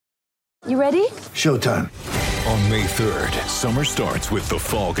You ready? Showtime. On May 3rd, summer starts with The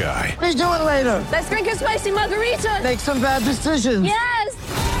Fall Guy. Let's do it later. Let's drink a spicy margarita. Make some bad decisions.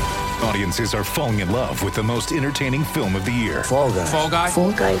 Yes! Audiences are falling in love with the most entertaining film of the year. Fall Guy. Fall Guy?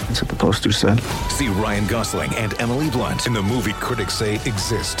 Fall guy. That's what the poster said. See Ryan Gosling and Emily Blunt in the movie critics say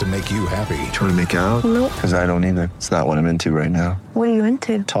exists to make you happy. Trying to make it out? Nope. Because I don't either. It's not what I'm into right now. What are you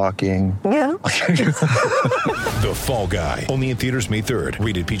into? Talking. Yeah. The Fall Guy. Only in theaters May 3rd.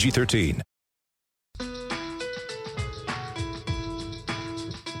 Rated PG-13.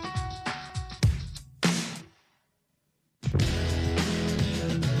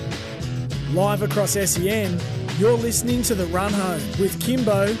 Live across SEN, you're listening to The Run Home with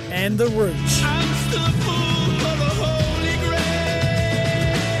Kimbo and The Rooch.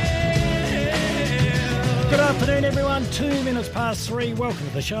 Good afternoon, everyone. 2 minutes past 3. Welcome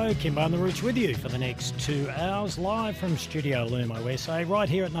to the show. Kimbo and The Rooch with you for the next 2 hours, live from Studio Lumo SA, right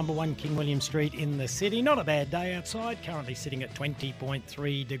here at number 1 King William Street in the city. Not a bad day outside, currently sitting at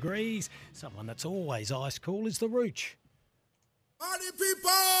 20.3 degrees. Someone that's always ice cool is The Rooch. Party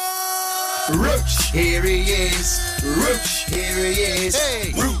people! Rooch, here he is. Rooch, here he is.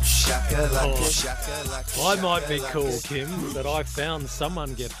 Hey, Rooch, shakalaka, shakalaka. I might be cool, Kim, but I found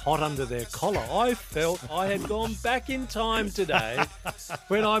someone get hot under their collar. I felt I had gone back in time today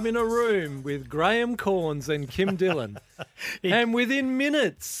when I'm in a room with Graham Corns and Kim Dillon. And within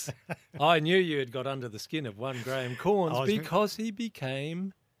minutes, I knew you had got under the skin of one Graham Corns because he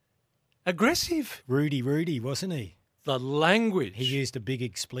became aggressive. Rudy, wasn't he? The language. He used a big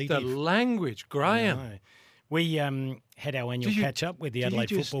expletive. The language, Graham. I know. We had our annual catch-up with the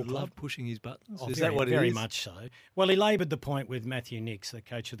Adelaide Football Club. Love pushing his buttons? Oh, Is that what it is? Very much so. Well, he laboured the point with Matthew Nix, the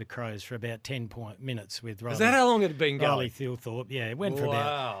coach of the Crows, for about 10 minutes with Riley. Is that how long it had been going? Riley Thilthorpe, yeah. It went for about...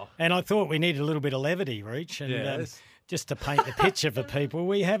 Wow. And I thought we needed a little bit of levity, Reach. And Yes. just to paint the picture for people,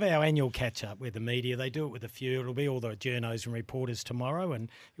 we have our annual catch-up with the media. They do it with a few. It'll be all the journos and reporters tomorrow. And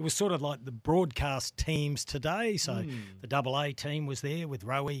it was sort of like the broadcast teams today. So the AA team was there with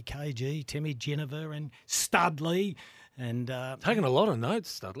Rowie, KG, Timmy Ginniver and Studley. And Taking a lot of notes,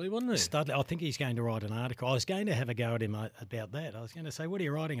 Studley, wasn't he? Studley, I think he's going to write an article. I was going to have a go at him about that. I was going to say, what are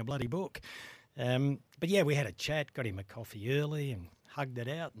you writing, a bloody book? But yeah, we had a chat, got him a coffee early and hugged it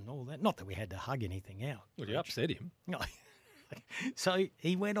out and all that. Not that we had to hug anything out. Well, you upset him. No. So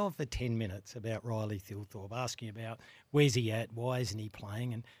he went on for 10 minutes about Riley Thilthorpe, asking about where's he at, why isn't he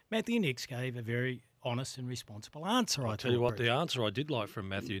playing? And Matthew Nix gave a very honest and responsible answer. I'll tell you what, the answer I did like from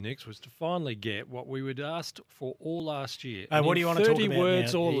Matthew Nix was to finally get what we would asked for all last year. What do you want to talk about 30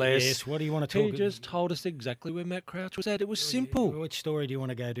 words now? or less. Yes, what do you want to talk He just told us exactly where Matt Crouch was at. It was simple. Which story do you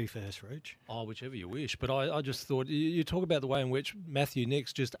want to go to first, Rooch? Oh, whichever you wish. But I just thought, you talk about the way in which Matthew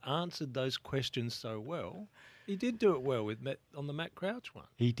Nix just answered those questions so well. He did do it well with on the Matt Crouch one.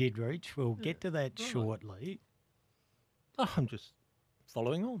 He did, Rooch. We'll get to that shortly. Oh, I'm just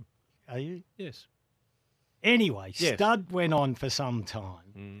following on. Are you? Yes. Anyway, Yes. Stud went on for some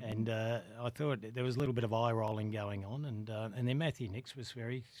time, and I thought there was a little bit of eye rolling going on, and then Matthew Nix was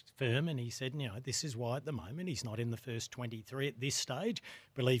very firm, and he said, this is why at the moment he's not in the first 23 at this stage.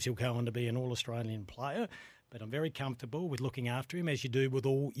 Believes he'll go on to be an All-Australian player, but I'm very comfortable with looking after him, as you do with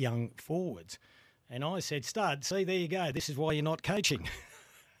all young forwards. And I said, Stud, see, there you go. This is why you're not coaching.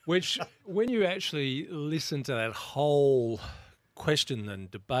 Which, when you actually listen to that whole question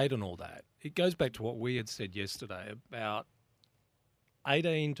and debate and all that, it goes back to what we had said yesterday about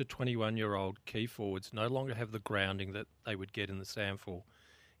 18 to 21-year-old key forwards no longer have the grounding that they would get in the SANFL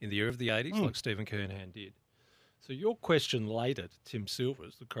in the era of the 80s, like Stephen Kernahan did. So your question later to Tim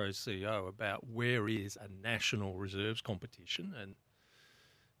Silvers, the Crows CEO, about where is a national reserves competition and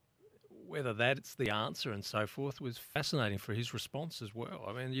whether that's the answer and so forth was fascinating for his response as well.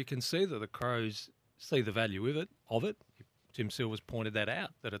 I mean, you can see that the Crows see the value of it. Tim Silvers pointed that out,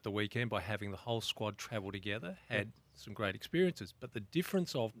 that at the weekend, by having the whole squad travel together, had some great experiences. But the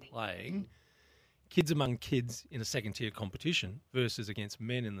difference of playing kids among kids in a second-tier competition versus against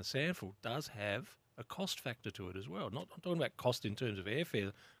men in the SANFL does have a cost factor to it as well. I'm talking about cost in terms of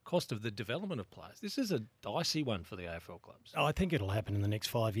airfare, cost of the development of players. This is a dicey one for the AFL clubs. I think it'll happen in the next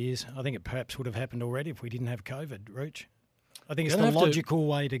 5 years. I think it perhaps would have happened already if we didn't have COVID, Rooch. I think it's the logical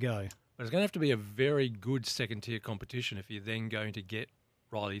way to go. But it's going to have to be a very good second-tier competition if you're then going to get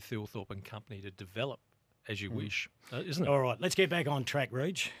Riley Thilthorpe and company to develop as you wish, isn't it? All right, let's get back on track,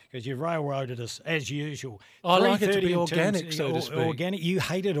 Reach, because you've railroaded us as usual. I like it to be 3:30 organic, so to speak. Organic. You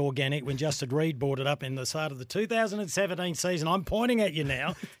hated organic when Justin Reid brought it up in the start of the 2017 season. I'm pointing at you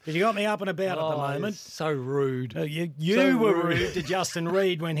now because you got me up and about at the moment. So rude. You were rude to Justin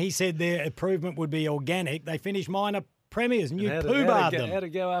Reid when he said their improvement would be organic. They finished minor premiers, and you How'd poo-barred them. it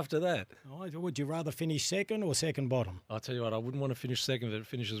go after that? Oh, would you rather finish second or second bottom? I'll tell you what, I wouldn't want to finish second if it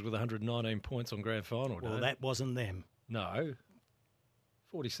finishes with 119 points on grand final day. Well, that wasn't them. No.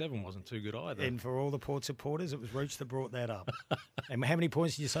 47 wasn't too good either. And for all the Port supporters, it was Rooch that brought that up. And how many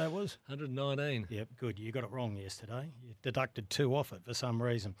points did you say it was? 119. Yep, good. You got it wrong yesterday. You deducted 2 off it for some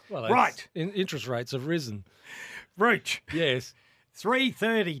reason. Well, right. Interest rates have risen. Rooch. Yes.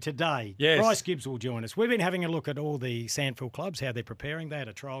 3:30 today. Yes. Bryce Gibbs will join us. We've been having a look at all the Sandfield clubs, how they're preparing. They had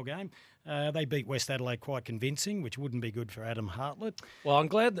a trial game. They beat West Adelaide quite convincing, which wouldn't be good for Adam Hartlett. Well, I'm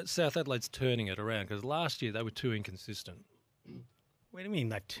glad that South Adelaide's turning it around because last year they were too inconsistent. What do you mean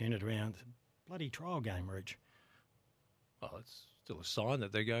they've turned it around? Bloody trial game, Rich. Well, it's still a sign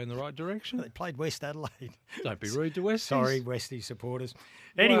that they're going the right direction. They played West Adelaide. Don't be rude to Westies. Sorry, Westie supporters.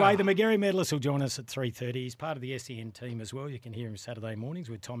 Anyway, Wow. the McGarry medalist will join us at 3:30. He's part of the SEN team as well. You can hear him Saturday mornings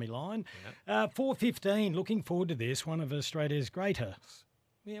with Tommy Lyon. 4:15, looking forward to this, one of Australia's greatest.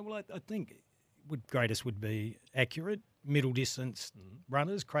 Yeah, well, I think greatest would be accurate. Middle distance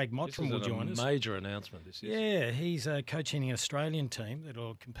runners. Craig This Mottram will is join a us. major announcement, this is. Yeah, he's coaching an Australian team that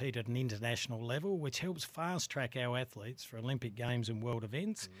will compete at an international level, which helps fast-track our athletes for Olympic Games and world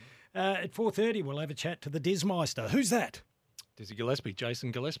events. At 4:30, we'll have a chat to the Dismeister. Who's that? Dizzy Gillespie,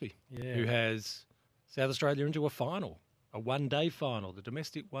 Jason Gillespie, Yeah. who has South Australia into a final, a one-day final, the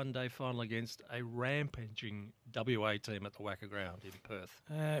domestic one-day final against a rampaging WA team at the Wacker Ground in Perth.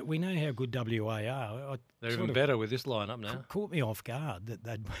 We know how good WA are. They're even better with this lineup now. Caught me off guard that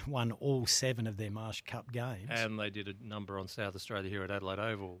they'd won all 7 of their Marsh Cup games. And they did a number on South Australia here at Adelaide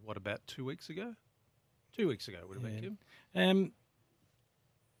Oval, what, about 2 weeks ago? 2 weeks ago would have been, Kim.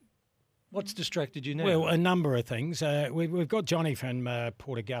 What's distracted you now? Well, a number of things. We've got Johnny from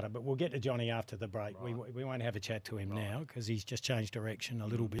Portagutta, but we'll get to Johnny after the break. Right. We won't have a chat to him now because he's just changed direction a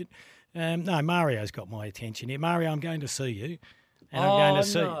little bit. No, Mario's got my attention here. Mario, I'm going to see you. And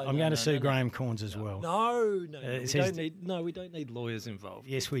I'm going to sue Graham Corns as well. We don't need lawyers involved.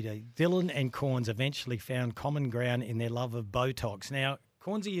 Yes, we do. Dylan and Corns eventually found common ground in their love of Botox. Now,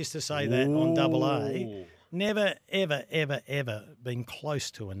 Cornsy used to say that on Double A. Never, ever, ever, ever been close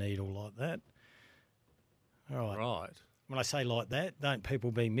to a needle like that. All right. Right. When I say like that, don't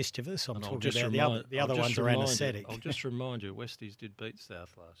people be mischievous. I'm And talking about the other ones are anaesthetic. I'll just remind you, Westies did beat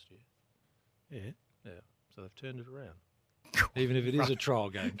South last year. Yeah. Yeah. So they've turned it around. Even if it is a trial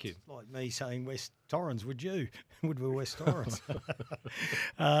game, Kim. Like me saying West Torrens, would you? Would we West Torrens?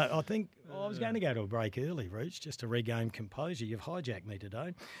 I think I was going to go to a break early, Rooch, just to regain composure. You've hijacked me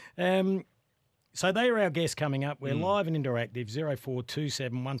today. So they are our guests coming up. We're live and interactive,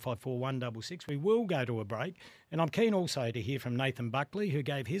 0427 154 166. We will go to a break. And I'm keen also to hear from Nathan Buckley, who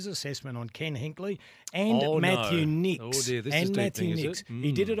gave his assessment on Ken Hinkley and Matthew Nix. Oh, dear, this and is deep Matthew thing, Nix. is it?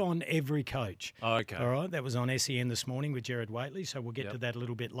 He did it on Every Coach. Oh, okay. All right, that was on SEN this morning with Gerard Waitley, so we'll get to that a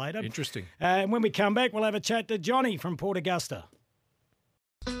little bit later. Interesting. And when we come back, we'll have a chat to Johnny from Port Augusta.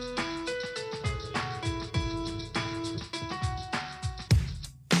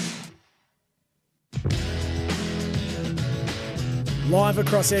 Live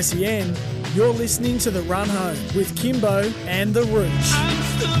across SEN, you're listening to The Run Home with Kimbo and The Rooch.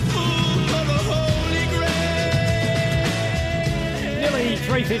 Nearly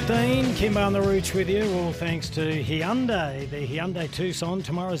 3:15, Kimbo and The Rooch with you, all thanks to Hyundai. The Hyundai Tucson,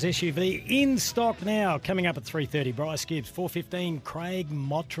 tomorrow's SUV, in stock now. Coming up at 3:30, Bryce Gibbs. 4:15, Craig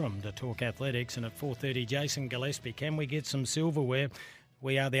Mottram to talk athletics. And at 4:30, Jason Gillespie. Can we get some silverware?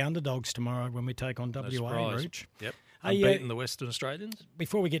 We are the underdogs tomorrow when we take on WA, Rooch. Yep. Hey, Unbeaten the Western Australians.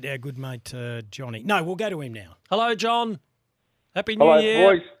 Before we get to our good mate Johnny. No, we'll go to him now. Hello, John. Happy New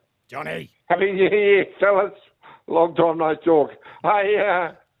Year. Boys. Johnny. Happy New Year, fellas. Long time no talk. Hey,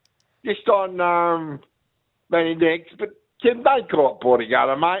 just on Manny Nix, but Kim, don't call it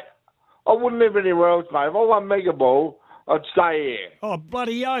Portagutta, mate. I wouldn't live anywhere else, mate. If I won Mega Ball, I'd stay here. Oh,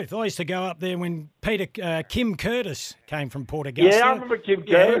 bloody oath. I used to go up there when Kim Curtis came from Port Augusta. Yeah, I remember Kim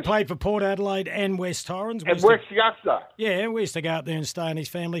Yeah, he Curtis. played for Port Adelaide and West Torrens. And West Augusta. Yeah, we used to go up there and stay on his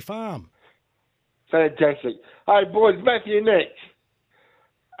family farm. Fantastic. Hey, boys, Matthew Nix.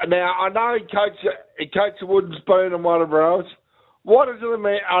 Now, I know he coached the Wooden Spoon and whatever else. What does it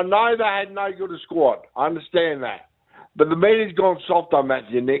mean? I know they had no good a squad. I understand that. But the media's gone soft on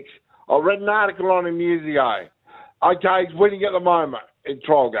Matthew Nix. I read an article on him years ago. Okay, he's winning at the moment in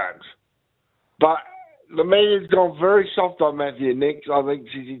trial games. But the media's gone very soft on Matthew Nix, I think,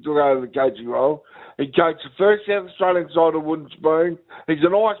 since he took over the coaching role. He coached the first South Australian side of Wooden Spoon. He's a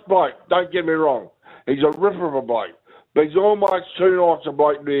nice bloke, don't get me wrong. He's a ripper of a bloke. But he's almost too nice a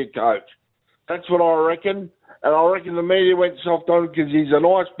bloke to be a coach. That's what I reckon. And I reckon the media went soft on him because he's a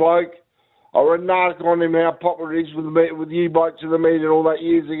nice bloke. I read an article on him how popular he is with you blokes in the media all that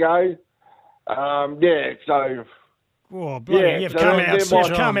years ago. So... Oh, bloody, Yeah, you've so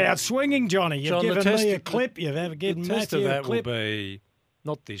come out swinging, Johnny. You've John, given me a clip. You've given the test Matthew of a that clip. will be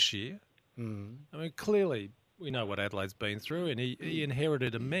not this year. I mean, clearly, we know what Adelaide's been through, and he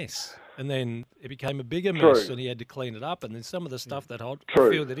inherited a mess. And then it became a bigger mess, and he had to clean it up. And then some of the stuff that I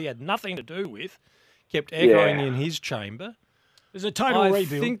feel that he had nothing to do with kept echoing in his chamber. There's a total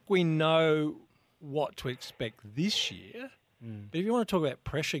rebuild. I think we know what to expect this year. But if you want to talk about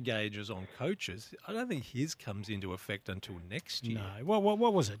pressure gauges on coaches, I don't think his comes into effect until next year. No.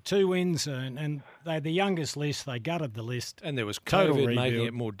 What was it? 2 wins, and they're the youngest list. They gutted the list. And there was Total COVID making rebuild.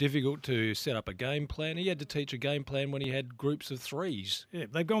 it more difficult to set up a game plan. He had to teach a game plan when he had groups of threes. Yeah,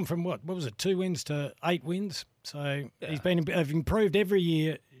 they've gone from what was it, 2 wins to 8 wins. So they've improved every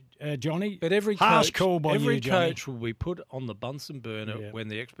year, Johnny. But every harsh coach, call by every you, Johnny. coach will be put on the Bunsen burner when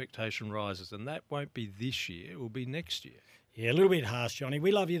the expectation rises, and that won't be this year. It will be next year. Yeah, a little bit harsh, Johnny.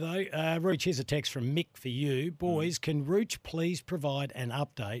 We love you, though. Rooch, here's a text from Mick for you. Boys, can Rooch please provide an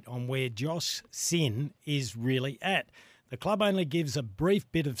update on where Josh Sin is really at? The club only gives a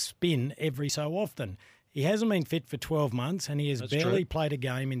brief bit of spin every so often. He hasn't been fit for 12 months, and he has barely played a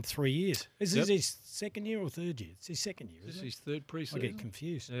game in 3 years. Is this his second year or third year? It's his second year, This isn't is it? his third pre-season. I get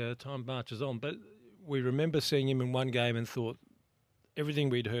confused. Yeah, time marches on. But we remember seeing him in one game and thought everything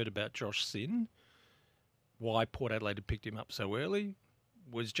we'd heard about Josh Sin, why Port Adelaide had picked him up so early,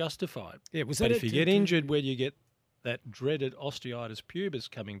 was justified. Yeah, was but that if you get injured where you get that dreaded osteitis pubis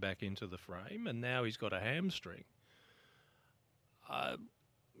coming back into the frame, and now he's got a hamstring,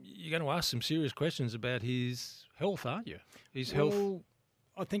 you're going to ask some serious questions about his health, aren't you? His health.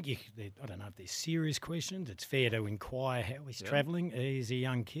 I think I don't know if there's serious questions. It's fair to inquire how he's travelling. He's a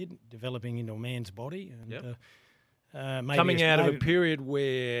young kid developing into a man's body. And, maybe coming out of a period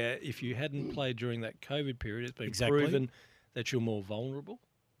where if you hadn't played during that COVID period, it's been proven that you're more vulnerable.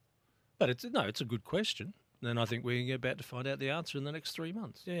 But it's a good question. And I think we're about to find out the answer in the next 3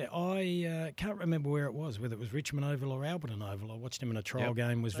 months. Yeah, I can't remember where it was, whether it was Richmond Oval or Alberton Oval. I watched him in a trial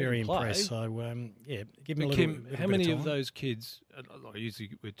game, was very impressed. So, give him a little Kim, bit how of many time. of those kids, I usually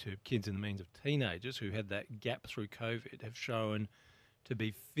with to kids in the means of teenagers who had that gap through COVID, have shown to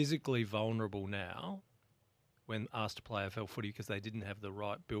be physically vulnerable now when asked to play AFL footy because they didn't have the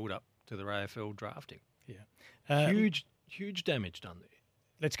right build-up to their AFL drafting? Yeah. Huge damage done there.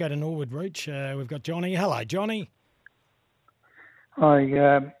 Let's go to Norwood Reach. We've got Johnny. Hello, Johnny. Hi,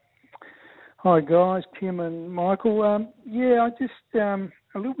 guys, Tim and Michael. I just a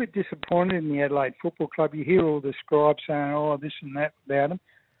little bit disappointed in the Adelaide Football Club. You hear all the scribes saying, this and that about them.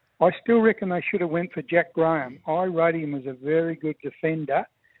 I still reckon they should have went for Jack Graham. I rate him as a very good defender,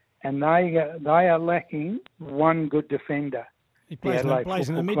 and they are lacking one good defender. He plays in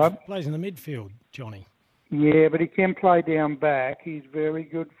the midfield, Johnny. Yeah, but he can play down back. He's a very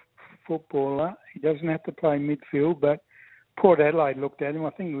good footballer. He doesn't have to play midfield, but Port Adelaide looked at him. I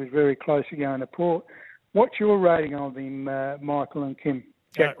think he was very close to going to Port. What's your rating of him, Michael and Kim?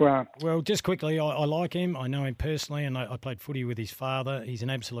 Jack Graham. Well, just quickly, I like him. I know him personally, and I played footy with his father. He's an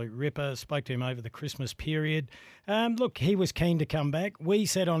absolute ripper. Spoke to him over the Christmas period. Look, he was keen to come back. We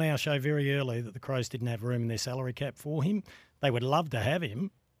said on our show very early that the Crows didn't have room in their salary cap for him. They would love to have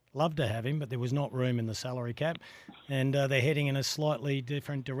him, but there was not room in the salary cap, and they're heading in a slightly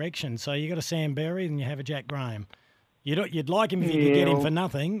different direction. So you got a Sam Berry and you have a Jack Graham. You'd like him if you could get him for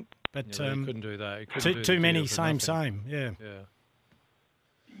nothing, but you couldn't do that. Too many same. Yeah.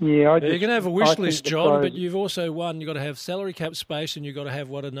 Yeah, you can have a wish list, John, but you've also you've got to have salary cap space, and you've got to have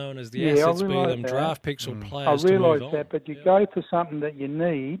what are known as the assets, be them draft picks or players. I realise that, but you go for something that you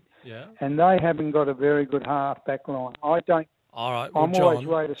need, and they haven't got a very good half back line. I don't. All right, well, I'm always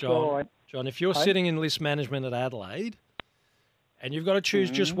rate aside. John, if you're sitting in list management at Adelaide, and you've got to choose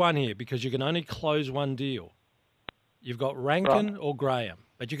just one here because you can only close one deal. You've got Rankin or Graham,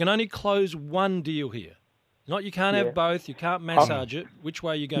 but you can only close one deal here. Not you can't have both. You can't massage it. Which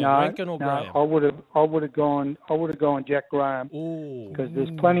way are you going, Rankin or Graham? I would have gone Jack Graham because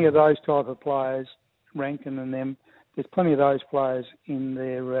there's plenty of those type of players, Rankin and them. There's plenty of those players in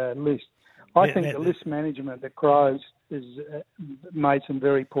their list. I think the list management, the Crows, has made some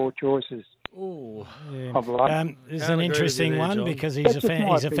very poor choices. Oh, it's an interesting one because he's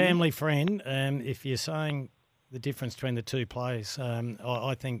a family friend. If you're saying the difference between the two players,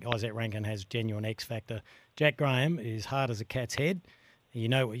 I think Isaac Rankin has genuine X factor. Jack Graham is hard as a cat's head. You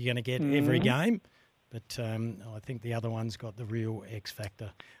know what you're going to get every game, but I think the other one's got the real X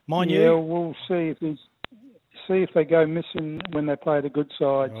factor. We'll see if they go missing when they play the good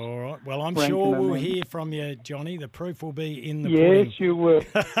sides. All right. Well, I'm Ranking sure them we'll in. hear from you, Johnny. The proof will be in the Yes, pudding. you will.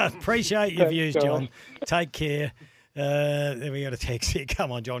 Appreciate your Thanks, views, guys. John. Take care. There we got a text here.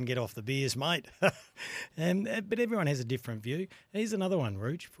 Come on, John, get off the beers, mate. But everyone has a different view. Here's another one,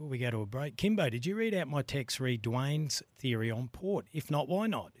 Rooch, before we go to a break. Kimbo, did you read out my text read Dwayne's theory on Port? If not, why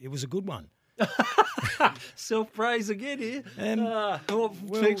not? It was a good one. Self-praise again here. I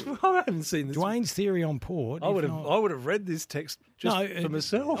haven't seen this. Dwayne's theory on Port. I would have read this text just for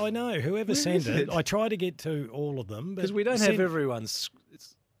myself. I know. Whoever Where sent is it, it? I try to get to all of them. Because we don't have everyone's.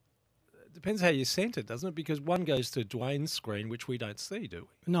 It depends how you sent it, doesn't it? Because one goes to Dwayne's screen, which we don't see, do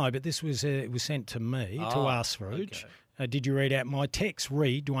we? No, but this was it was sent to me, to us, Rooch. Okay. Did you read out my text?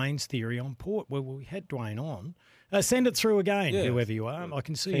 Read Dwayne's theory on Port. Well, we had Dwayne on. Send it through again, whoever you are. I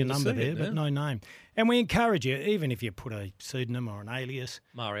can see your number there, but no name. And we encourage you, even if you put a pseudonym or an alias.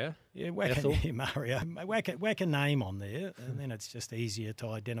 Mario. Yeah, whack a name on there, and then it's just easier to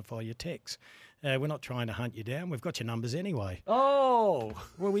identify your texts. We're not trying to hunt you down. We've got your numbers anyway. Oh.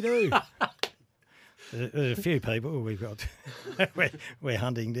 Well, we do. There's a few people we've got we're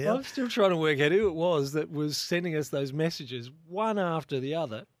hunting down. I'm still trying to work out who it was that was sending us those messages one after the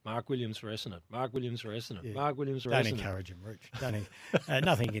other. Mark Williams for Essendon. Mark Williams for Essendon. Yeah. Mark Williams for Don't Essendon. encourage him, Rich.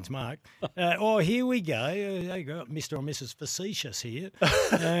 Nothing against Mark. Here we go. There you go. Mr. or Mrs. Facetious here.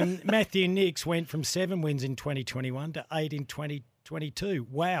 Matthew Nix went from 7 wins in 2021 to 8 in 2022.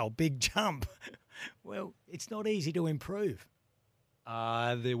 Wow, big jump. Well, it's not easy to improve.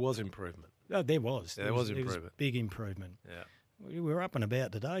 There was improvement. Oh, there was. There was improvement. Was big improvement. Yeah. We're up and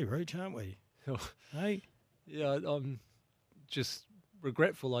about today, Rooch, aren't we? Hey? Yeah, I'm just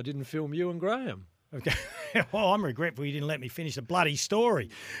regretful I didn't film you and Graham. Okay. Well, I'm regretful you didn't let me finish the bloody story.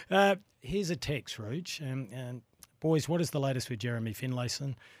 Here's a text, Rooch. And boys, what is the latest with Jeremy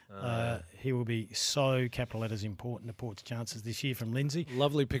Finlayson? He will be so, capital letters, important to Port's chances this year from Lindsay.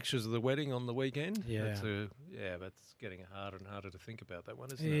 Lovely pictures of the wedding on the weekend. Yeah. That's getting harder and harder to think about that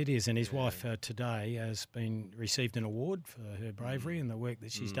one, isn't It it? is, and his wife today has received an award for her bravery and the work that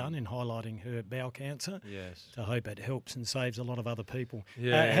she's done in highlighting her bowel cancer. Yes. So I hope it helps and saves a lot of other people.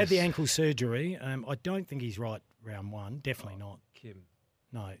 Yes. Had the ankle surgery. I don't think he's right round one. Definitely not. Kim.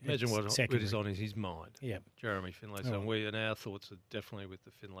 No. Imagine what secondary. is on his mind. Yeah. Jeremy Finlayson. And our thoughts are definitely with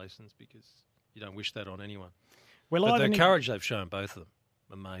the Finlaysons because you don't wish that on anyone. Well, but the courage they've shown, both of them,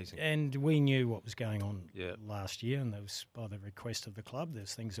 amazing. And we knew what was going on last year, and there was by the request of the club.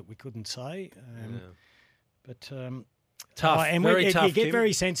 There's things that we couldn't say. But tough, and very you tough. get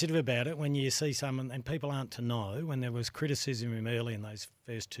very sensitive about it when you see someone, and people aren't to know when there was criticism of him early in those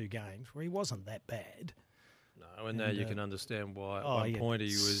first 2 games where he wasn't that bad. No, and now you can understand why at one point he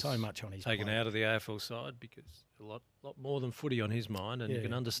was so much on his taken plate. out of the AFL side because a lot more than footy on his mind, and you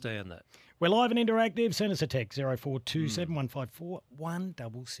can understand that. We're live and interactive. Send us a text 0427 154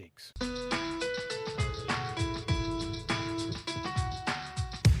 166.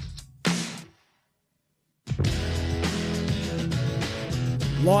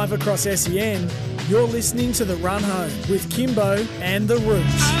 Live across SEN, you're listening to The Run Home with Kimbo and The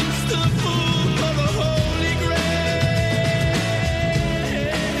Rooch.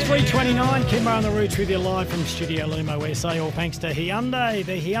 3:29, Kimbo and The Rooch with you live from Studio Lumo SA, all thanks to Hyundai.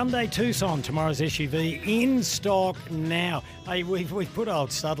 The Hyundai Tucson, tomorrow's SUV, in stock now. Hey, we've put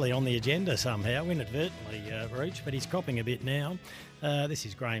old Studley on the agenda somehow, inadvertently, Rooch, but he's copping a bit now. This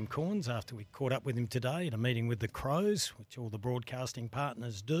is Graham Corns after we caught up with him today at a meeting with the Crows, which all the broadcasting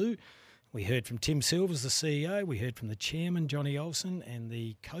partners do. We heard from Tim Silvers, the CEO. We heard from the chairman, Johnny Olsen, and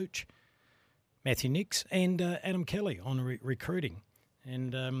the coach, Matthew Nix, and Adam Kelly on recruiting.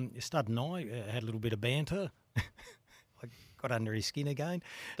 And Stud and I had a little bit of banter. I got under his skin again.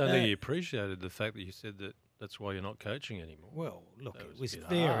 Don't think he appreciated the fact that you said that that's why you're not coaching anymore. Well, look, it was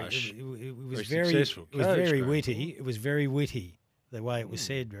successful. It was very witty. It was very witty. The way it was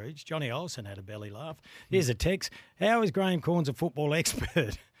said, Reg. Johnny Olsen had a belly laugh. Here's a text. How is Graham Corns a football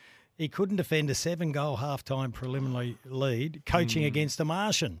expert? He couldn't defend a 7-goal half-time preliminary lead coaching against a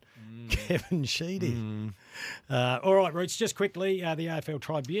Martian, Kevin Sheedy. All right, Roots, just quickly, the AFL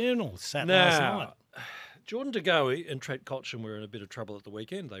Tribunal sat last night. Jordan De Goey and Trent Cotchin were in a bit of trouble at the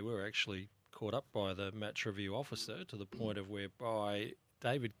weekend. They were actually caught up by the match review officer to the point of whereby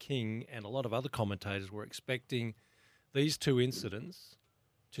David King and a lot of other commentators were expecting these 2 incidents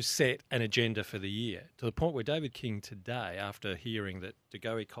to set an agenda for the year, to the point where David King today, after hearing that De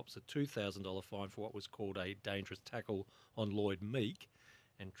Goey cops a $2,000 fine for what was called a dangerous tackle on Lloyd Meek,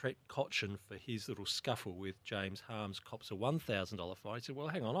 and Trent Cotchin for his little scuffle with James Harms cops a $1,000 fine. He said, well,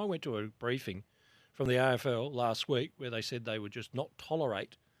 hang on, I went to a briefing from the AFL last week where they said they would just not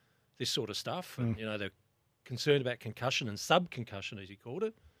tolerate this sort of stuff. And, they're concerned about concussion and sub-concussion, as he called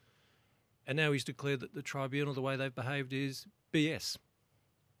it. And now he's declared that the tribunal, the way they've behaved, is BS.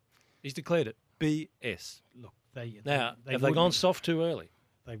 He's declared it BS. Look, have they gone soft too early?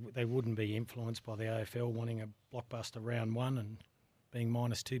 They wouldn't be influenced by the AFL wanting a blockbuster round one and being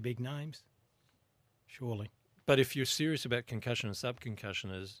minus 2 big names, surely. But if you're serious about concussion and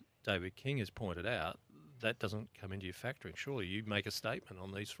sub-concussion, as David King has pointed out, that doesn't come into your factoring. Surely you make a statement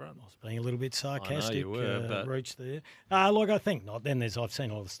on these fronts. I was being a little bit sarcastic, I know you were, but Rooch there. Look, I think not. Then I've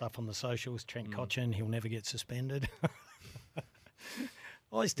seen all the stuff on the socials. Trent Cotchin, he'll never get suspended.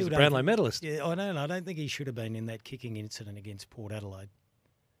 I still He's a Brownlow medalist. Yeah, I don't think he should have been in that kicking incident against Port Adelaide.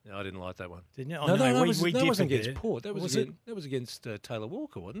 No, I didn't like that one. Didn't you? No, that wasn't against there. Port. That was against Taylor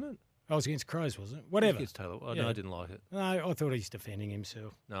Walker, wasn't it? I was against Crows, wasn't it? Whatever. Against Taylor. Oh, yeah. No, I didn't like it. No, I thought he's defending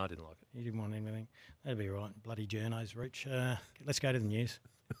himself. No, I didn't like it. He didn't want anything. That'd be right. Bloody journos, Rich. Let's go to the news.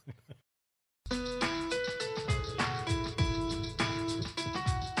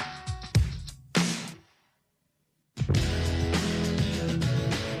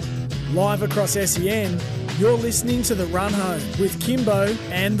 Live across SEN, you're listening to The Run Home with Kimbo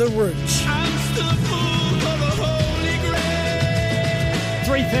and The Rooch.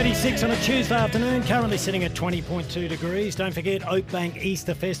 3:36 on a Tuesday afternoon, currently sitting at 20.2 degrees. Don't forget Oakbank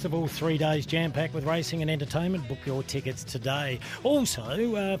Easter Festival, 3 days jam-packed with racing and entertainment. Book your tickets today. Also,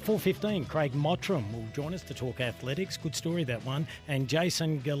 4:15, Craig Mottram will join us to talk athletics. Good story, that one. And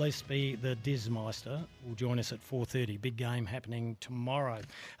Jason Gillespie, the Dismeister, will join us at 4:30. Big game happening tomorrow.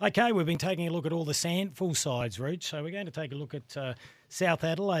 Okay, we've been taking a look at all the full sides, Rooch. So we're going to take a look at South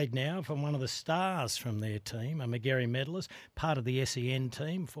Adelaide now from one of the stars from their team, a Magarey medalist, part of the SEN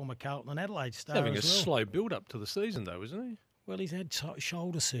team, former Carlton and Adelaide star. He's having a slow build-up to the season, though, isn't he? Well, he's had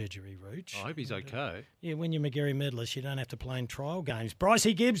shoulder surgery, Rooch. I hope he's okay. Yeah, when you're Magarey medalist, you don't have to play in trial games.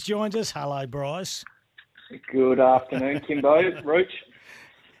 Brycey Gibbs joins us. Hello, Bryce. Good afternoon, Kimbo. Rooch.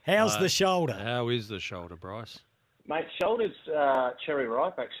 How's the shoulder? How is the shoulder, Bryce? Mate, shoulder's cherry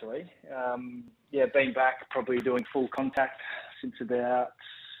ripe, actually. Been back, probably doing full contact since about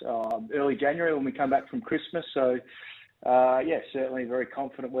early January when we come back from Christmas. So, certainly very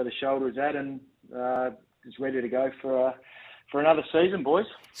confident where the shoulder is at and is ready to go for another season, boys.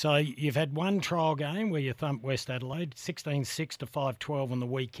 So you've had one trial game where you thumped West Adelaide, 16-6 to 5-12 on the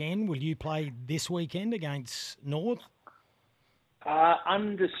weekend. Will you play this weekend against North?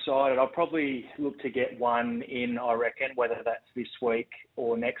 Undecided. I'll probably look to get one in, I reckon, whether that's this week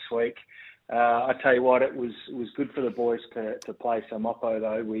or next week. I tell you what, it was good for the boys to play some oppo,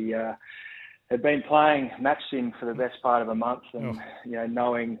 though. We had been playing match sim for the best part of a month and,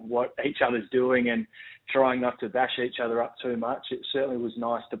 knowing what each other's doing and trying not to bash each other up too much. It certainly was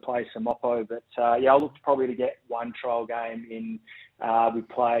nice to play some oppo. But, I'll look probably to get one trial game in. We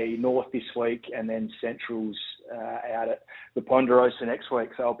play North this week and then Central's out at the Ponderosa next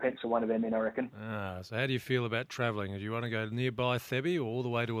week. So I'll pencil one of them in, I reckon. So how do you feel about travelling? Do you want to go nearby Thebe or all the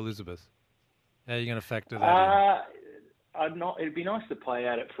way to Elizabeth? How are you going to factor that in? It'd be nice to play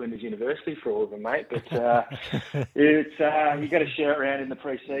out at Flinders University for all of them, mate. But it's you got to share it around in the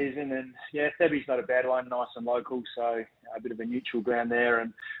pre-season, and Thebe's not a bad one, nice and local, so a bit of a neutral ground there.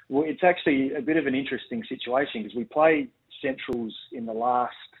 And it's actually a bit of an interesting situation because we play Centrals in the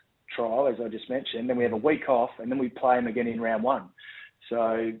last trial, as I just mentioned, then we have a week off, and then we play them again in round one.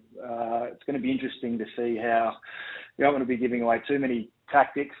 So it's going to be interesting to see how. You don't want to be giving away too many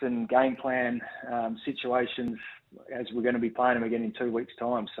tactics and game plan situations as we're going to be playing them again in 2 weeks'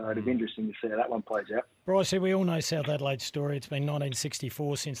 time. So it'll be interesting to see how that one plays out. Bryce, we all know South Adelaide's story. It's been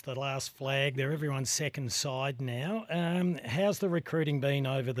 1964 since the last flag. They're everyone's second side now. How's the recruiting been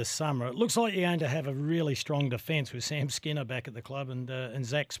over the summer? It looks like you're going to have a really strong defence with Sam Skinner back at the club and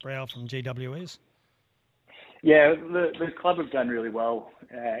Zach Sproul from GWS. Yeah, the club have done really well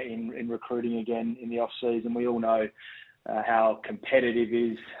in recruiting again in the off-season. We all know how competitive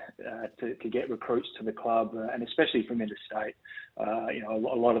it is to get recruits to the club, and especially from interstate. A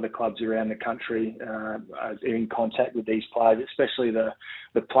lot of the clubs around the country are in contact with these players, especially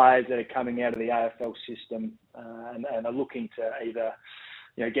the players that are coming out of the AFL system and are looking to either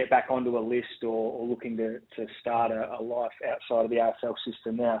get back onto a list or looking to start a life outside of the AFL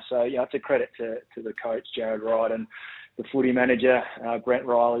system now. So, it's a credit to the coach, Jared Wright, and the footy manager, Brent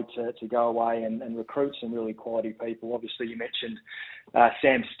Riley, to go away and recruit some really quality people. Obviously, you mentioned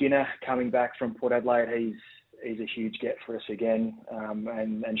Sam Skinner coming back from Port Adelaide. He's a huge get for us again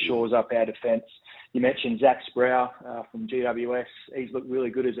and shores up our defence. You mentioned Zach Sproul from GWS. He's looked really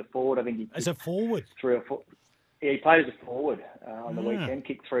good as a forward. I think as a forward? 3 or 4. Yeah, he played as a forward on the weekend,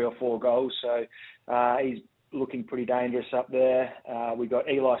 kicked 3 or 4 goals. So he's looking pretty dangerous up there. We got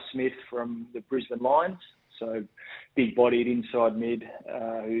Eli Smith from the Brisbane Lions. So big-bodied inside mid,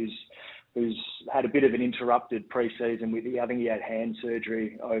 who's had a bit of an interrupted pre-season with, I think he had hand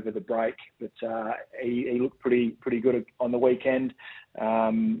surgery over the break, but he looked pretty good on the weekend.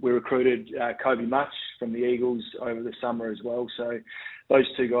 We recruited Kobe Much from the Eagles over the summer as well. So those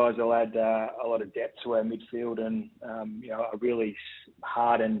two guys will add a lot of depth to our midfield and, are really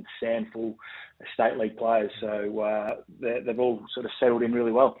hardened, Sandful State League players. So they've all sort of settled in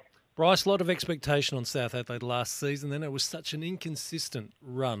really well. Bryce, a lot of expectation on South Adelaide last season. Then it was such an inconsistent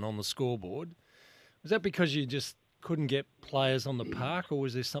run on the scoreboard. Was that because you just couldn't get players on the park, or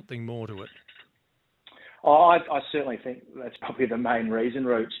was there something more to it? I certainly think that's probably the main reason,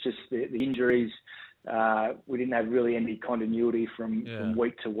 Roots, just the injuries. We didn't have really any continuity from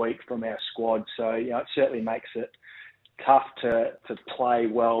week to week from our squad. So, it certainly makes it tough to play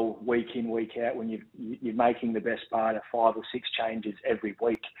well week in, week out when you're making the best part of 5 or 6 changes every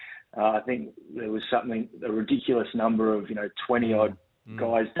week. I think there was a ridiculous number of, 20-odd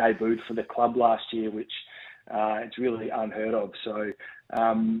guys debuted for the club last year, which it's really unheard of. So,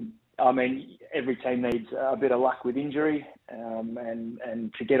 every team needs a bit of luck with injury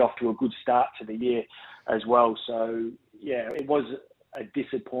and to get off to a good start to the year as well. So, it was a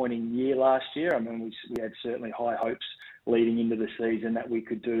disappointing year last year. We had certainly high hopes leading into the season that we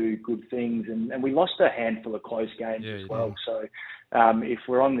could do good things, and we lost a handful of close games as well. So if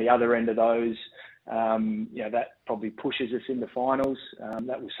we're on the other end of those, that probably pushes us in the finals.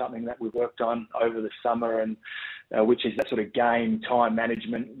 That was something that we worked on over the summer, and which is that sort of game time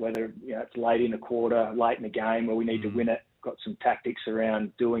management, whether it's late in a quarter, late in the game where we need to win it. Got some tactics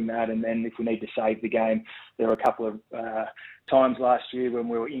around doing that, and then if we need to save the game, there were a couple of times last year when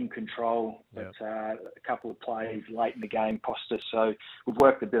we were in control, but a couple of plays late in the game cost us. So we've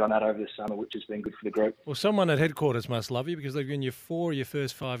worked a bit on that over the summer, which has been good for the group. Well, someone at headquarters must love you because they've given you 4 of your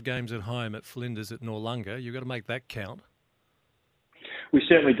first 5 games at home at Flinders at Noarlunga. You've got to make that count. We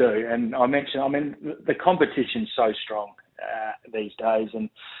certainly do, and the competition's so strong these days, and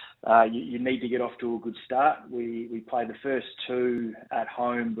you need to get off to a good start. We play the first 2 at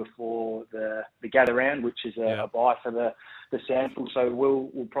home before the gather round, which is a bye for the Sandful. So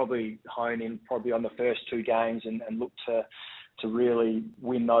we'll probably hone in on the first 2 games and look to really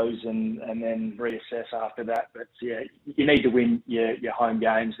win those and then reassess after that. But you need to win your home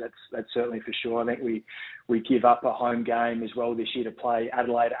games. That's certainly for sure. I think we give up a home game as well this year to play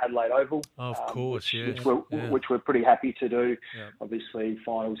Adelaide Oval. Of course, which we're pretty happy to do. Yeah. Obviously,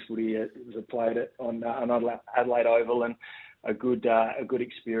 finals footy was played on Adelaide Oval, and a good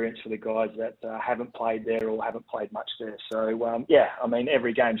experience for the guys that haven't played there or haven't played much there. So,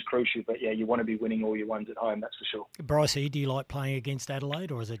 every game's crucial, but you want to be winning all your ones at home, that's for sure. Brycey, do you like playing against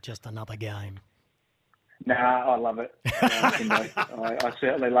Adelaide, or is it just another game? Nah, I love it. I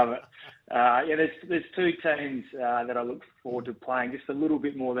certainly love it. There's 2 teams that I look forward to playing just a little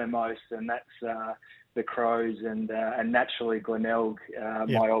bit more than most, and that's the Crows and naturally Glenelg,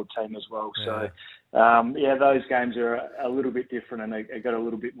 my old team as well. So, those games are a little bit different and they got a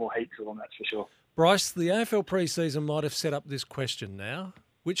little bit more heat to them, that's for sure. Bryce, the AFL pre-season might have set up this question now.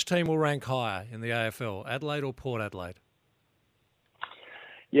 Which team will rank higher in the AFL, Adelaide or Port Adelaide?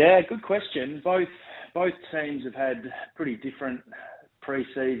 Yeah, good question. Both teams have had pretty different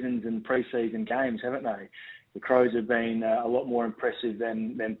pre-seasons and pre-season games, haven't they? The Crows have been a lot more impressive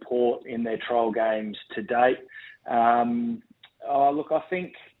than Port in their trial games to date.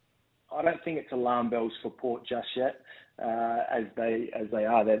 I don't think it's alarm bells for Port just yet, as they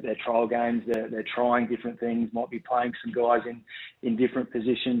are. They're trial games. They're trying different things. Might be playing some guys in different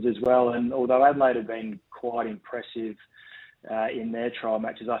positions as well. And although Adelaide have been quite impressive in their trial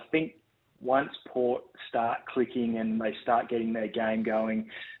matches, I think once Port start clicking and they start getting their game going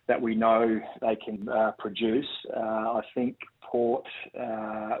that we know they can produce, I think Port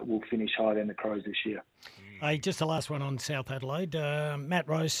will finish higher than the Crows this year. Hey, just the last one on South Adelaide. Matt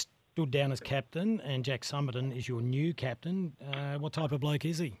Rose stood down as captain and Jack Summerton is your new captain. What type of bloke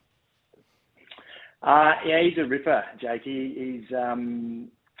is he? He's a ripper, Jakey.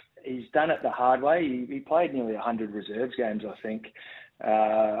 He's done it the hard way. He played nearly 100 reserves games, I think,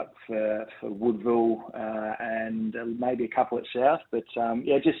 for Woodville and maybe a couple at South. But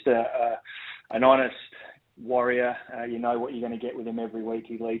just an honest warrior. You know what you're going to get with him every week.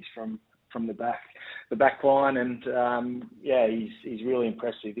 He leads from the back line, and he's really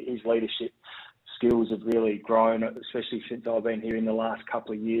impressive. His leadership skills have really grown, especially since I've been here in the last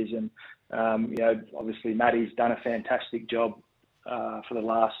couple of years. And obviously Matty's done a fantastic job for the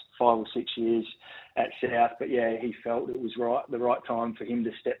last 5 or 6 years at South, but he felt it was the right time for him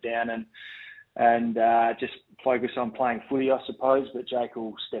to step down and just focus on playing footy, I suppose. But Jake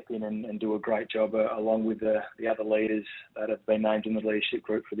will step in and do a great job along with the other leaders that have been named in the leadership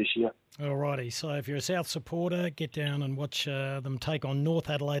group for this year. Alrighty, so if you're a South supporter, get down and watch them take on North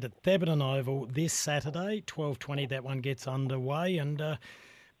Adelaide at Thebarton Oval this Saturday, 12:20. That one gets underway. And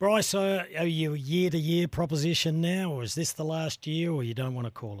Bryce, are you a year-to-year proposition now, or is this the last year, or you don't want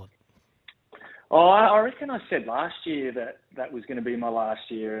to call it? Oh, I reckon I said last year that was going to be my last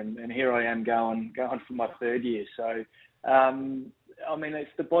year, and here I am going for my third year. So, I mean,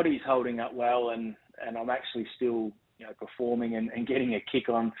 it's the body's holding up well, and I'm actually still performing and getting a kick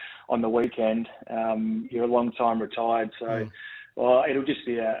on the weekend. You're a long time retired, so well, it'll just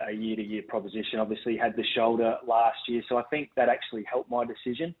be a year-to-year proposition. Obviously, had the shoulder last year, so I think that actually helped my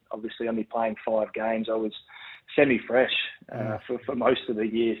decision. Obviously, only playing 5 games, I was semi-fresh for most of the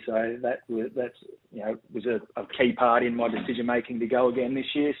year, so that was a key part in my decision making to go again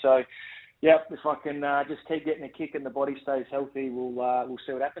this year. So, yeah, if I can just keep getting a kick and the body stays healthy, we'll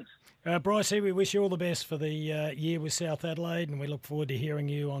see what happens. Brycey, we wish you all the best for the year with South Adelaide, and we look forward to hearing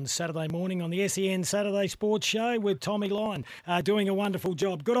you on Saturday morning on the SEN Saturday Sports Show with Tommy Lyon, doing a wonderful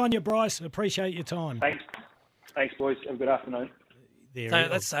job. Good on you, Bryce. Appreciate your time. Thanks, boys. Have a good afternoon.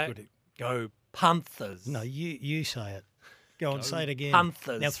 Let's say go Panthers. No, you say it. Go on, say it again.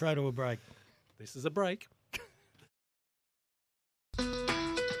 Panthers. Now throw to a break. This is a break.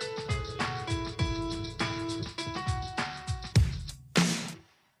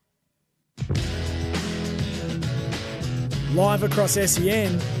 Live across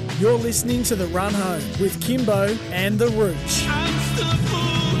SEN, you're listening to The Run Home with Kimbo and The Rooch.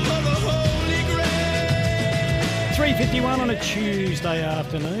 3:51 on a Tuesday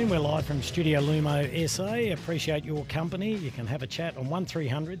afternoon. We're live from Studio Lumo SA. Appreciate your company. You can have a chat on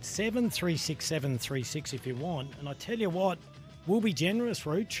 1300 736 736 if you want. And I tell you what, we'll be generous,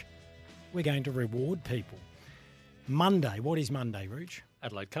 Rooch. We're going to reward people. Monday. What is Monday, Rooch?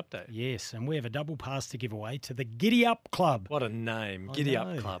 Adelaide Cup Day. Yes, and we have a double pass to give away to the Giddy Up Club. What a name, Giddy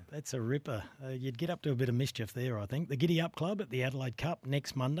Up Club. That's a ripper. You'd get up to a bit of mischief there, I think. The Giddy Up Club at the Adelaide Cup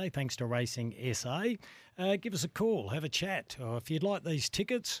next Monday, thanks to Racing SA. Give us a call, have a chat. Or if you'd like these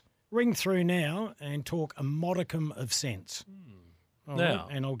tickets, ring through now and talk a modicum of sense. All right?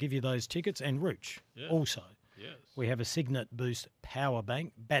 And I'll give you those tickets and Rooch also. Yes. We have a Signet Boost power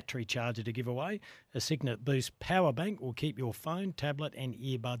bank battery charger to give away. A Signet Boost power bank will keep your phone, tablet and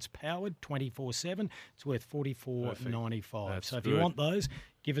earbuds powered 24/7. It's worth $44.95. So if you want those,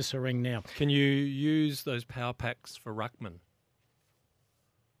 give us a ring now. Can you use those power packs for ruckman?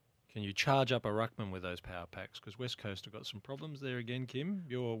 Can you charge up a ruckman with those power packs? Because West Coast have got some problems there again, Kim.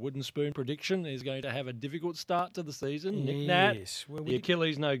 Your wooden spoon prediction is going to have a difficult start to the season. Nick Nat, the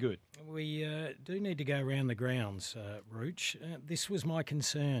Achilles no good. We do need to go around the grounds, Rooch. This was my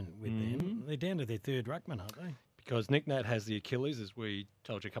concern with them. They're down to their third ruckman, aren't they? Because Nick Nat has the Achilles, as we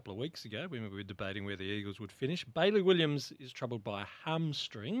told you a couple of weeks ago when we were debating where the Eagles would finish. Bailey Williams is troubled by a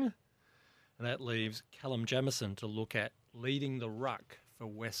hamstring, and that leaves Callum Jamieson to look at leading the ruck for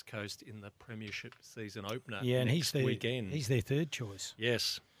West Coast in the Premiership season opener and next weekend. He's their third choice.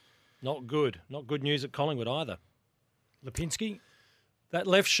 Yes. Not good. Not good news at Collingwood either. Lipinski? That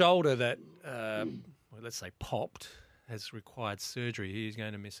left shoulder that, let's say, popped, has required surgery. He's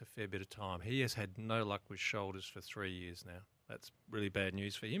going to miss a fair bit of time. He has had no luck with shoulders for 3 years now. That's really bad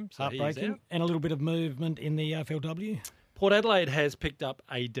news for him. So heartbreaking. And a little bit of movement in the AFLW. Port Adelaide has picked up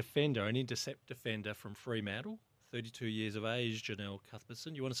a defender, an intercept defender from Fremantle. 32 years of age, Janelle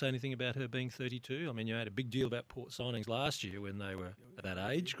Cuthbertson. You want to say anything about her being 32? I mean, you had a big deal about Port signings last year when they were at that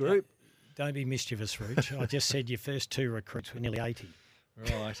age group. Don't be mischievous, Rooch. I just said your first 2 recruits were nearly 80.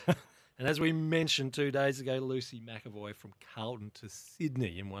 Right. And as we mentioned 2 days ago, Lucy McAvoy from Carlton to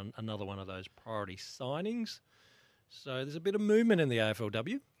Sydney in another one of those priority signings. So there's a bit of movement in the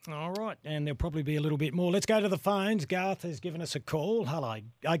AFLW. All right, and there'll probably be a little bit more. Let's go to the phones. Garth has given us a call. Hello.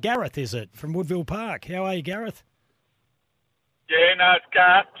 Gareth, is it, from Woodville Park. How are you, Gareth? Yeah, no, it's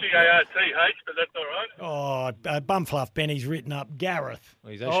Garth, G-A-R-T-H, but that's all right. Oh, Bumfluff Benny's written up Gareth.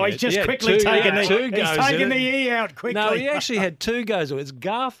 Well, he's just quickly taken the E out quickly. No, he actually had 2 goes. It's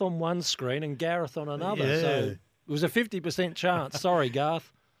Garth on one screen and Gareth on another. Yeah. So it was a 50% chance. Sorry,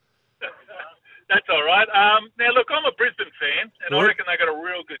 Garth. That's all right. Now, look, I'm a Brisbane fan, and I reckon they got a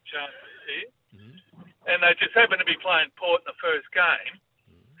real good chance this year. And they just happen to be playing Port in the first game.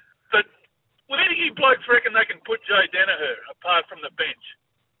 But would any of you blokes reckon they can put Joe Danaher apart from the bench?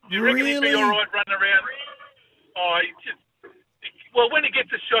 Do you reckon he'd be all right running around? Well, when he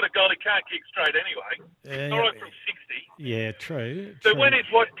gets a shot at goal, he can't kick straight anyway. All right from 60. Yeah, true. But when he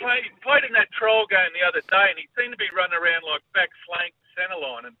played in that trial game the other day, and he seemed to be running around like back flank centre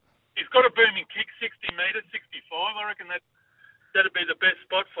line, and He's got a booming kick, 60 metres, 65. I reckon that'd be the best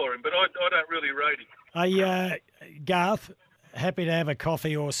spot for him, but I don't really rate him. Hey, Garth, happy to have a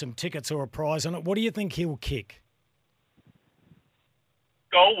coffee or some tickets or a prize on it. What do you think he'll kick?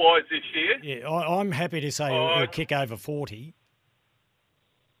 Goal-wise this year? Yeah, I'm happy to say he'll kick over 40.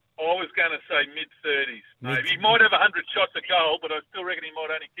 I was going to say mid-30s, maybe. He might have 100 shots a goal, but I still reckon he might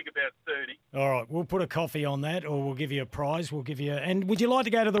only kick about 30. All right, we'll put a coffee on that, or we'll give you a prize. And would you like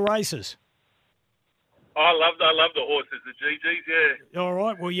to go to the races? I love the horses, the GGs, yeah. All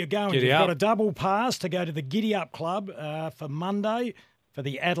right, well, you're going. You've got a double pass to go to the Giddy Up Club for Monday for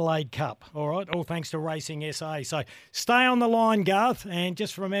the Adelaide Cup. All right, all thanks to Racing SA. So stay on the line, Garth, and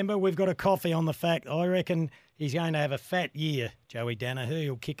just remember we've got a coffee on the fact. I reckon he's going to have a fat year, Joey Danaher.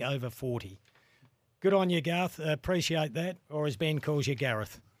 He'll kick over 40. Good on you, Garth. Appreciate that. Or as Ben calls you,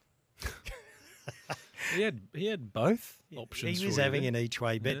 Gareth. He had both options. He was having an each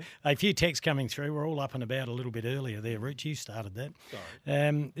way bet. A few texts coming through. We're all up and about a little bit earlier there, Rich. You started that.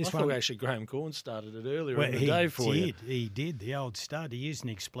 Sorry. I thought actually Graham Corn started it earlier in the day for you. He did. The old stud. He used an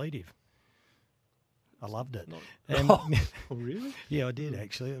expletive. I loved it. Oh, really? Yeah, I did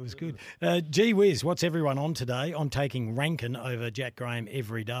actually. It was good. Gee whiz, what's everyone on today? I'm taking Rankin over Jack Graham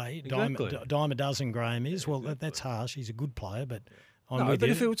every day. Exactly. Dime a dozen Graham is. Well, that's harsh. He's a good player, but but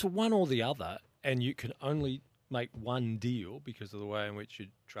if it was one or the other, and you can only make one deal because of the way in which your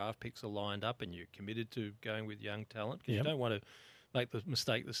draft picks are lined up and you're committed to going with young talent, because you don't want to make the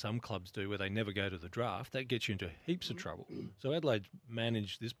mistake that some clubs do where they never go to the draft, that gets you into heaps of trouble. So Adelaide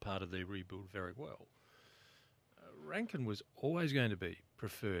managed this part of their rebuild very well. Rankin was always going to be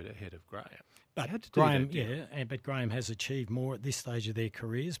preferred ahead of Graham. But but Graham has achieved more at this stage of their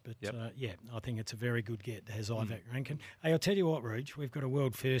careers. But I think it's a very good get as Isaac Rankin. Hey, I'll tell you what, Rooch, we've got a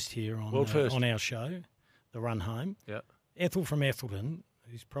world first here on our show, the Run Home. Yep. Ethel from Ethelton,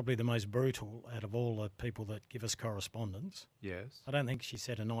 who's probably the most brutal out of all the people that give us correspondence. Yes. I don't think she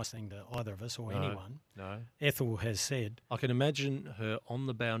said a nice thing to either of us or anyone. No. Ethel has said. I can imagine her on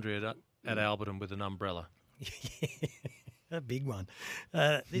the boundary at Alberton with an umbrella. A big one.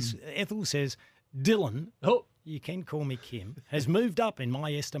 Ethel says, Dylan, you can call me Kim, has moved up in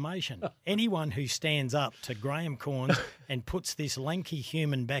my estimation. Anyone who stands up to Graham Corns and puts this lanky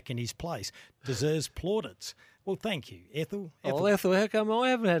human back in his place deserves plaudits. Well, thank you, Ethel. Ethel, how come I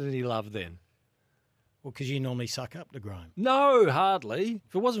haven't had any love then? Well, because you normally suck up to Graham. No, hardly.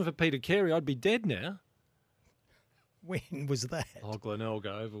 If it wasn't for Peter Carey, I'd be dead now. When was that? Oh, Glenelg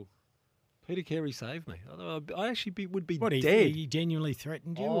Oval. Peter Carey saved me. I actually would be dead. He genuinely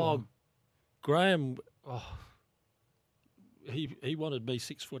threatened you? Oh, Graham, he wanted me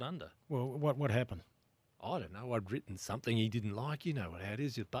 6 foot under. Well, what happened? I don't know. I'd written something he didn't like. You know how it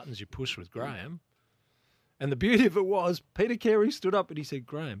is, the buttons you push with Graham. And the beauty of it was Peter Carey stood up and he said,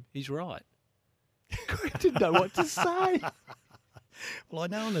 Graham, he's right. I didn't know what to say. Well, I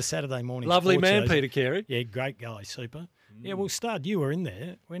know on the Saturday morning. Lovely man, shows, Peter Carey. Yeah, great guy, super. Yeah, well, Stud, you were in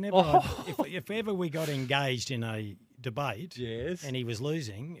there. Whenever if ever we got engaged in a debate and he was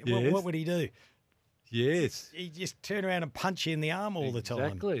losing, what would he do? Yes. He'd just turn around and punch you in the arm all the time.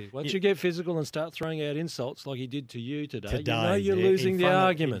 Exactly. Once you get physical and start throwing out insults like he did to you today you know you're losing the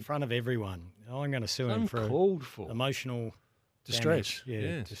argument. In front of everyone. I'm going to sue him for emotional distress.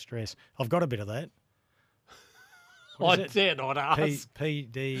 Damage. Distress. I've got a bit of that. I dare not ask.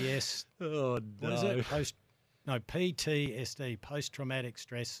 PDS. Oh, no. What is it? PTSD, post-traumatic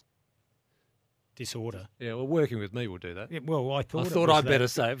stress disorder. Yeah, well, working with me will do that. Yeah, well, I thought I'd better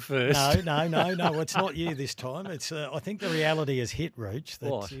say it first. No. It's not you this time. It's I think the reality has hit, Rooch,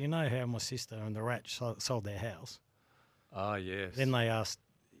 that what? You know how my sister and the Rat sold their house. Ah, yes. Then they asked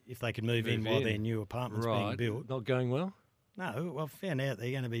if they could move in while their new apartment's being built. Not going well? No, well, I found out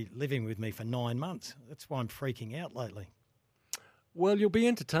they're going to be living with me for 9 months. That's why I'm freaking out lately. Well, you'll be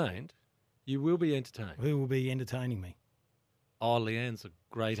entertained. You will be entertained. Who will be entertaining me? Oh, Leanne's a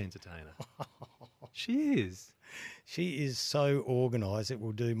great entertainer. She is. She is so organised, it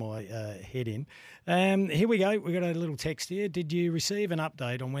will do my head in. Here we go. We've got a little text here. Did you receive an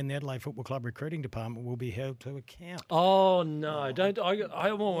update on when the Adelaide Football Club recruiting department will be held to account? Oh, no. Don't. I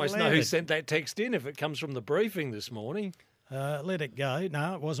almost know who sent that text in if it comes from the briefing this morning. Let it go.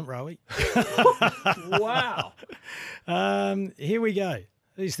 No, it wasn't Rowie. Wow. Here we go.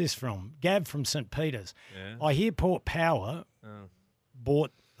 Who's this from? Gab from St. Peter's. Yeah. I hear Port Power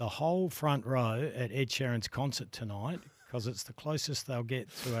bought the whole front row at Ed Sheeran's concert tonight because it's the closest they'll get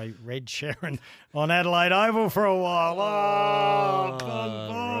to a Red Sheeran on Adelaide Oval for a while.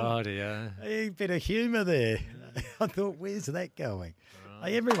 Righty, yeah. A bit of humour there. I thought, where's that going?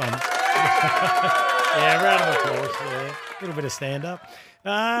 Hey, everyone. Yeah, round of applause. Yeah. A little bit of stand-up.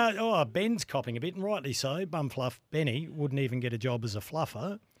 Ben's copping a bit, and rightly so. Bumfluff Benny wouldn't even get a job as a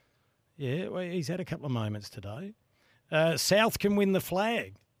fluffer. Yeah, well, he's had a couple of moments today. South can win the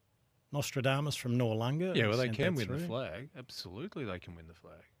flag. Nostradamus from Noarlunga. Yeah, well, they can win the flag. Absolutely, they can win the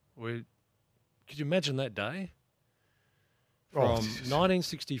flag. Could you imagine that day? From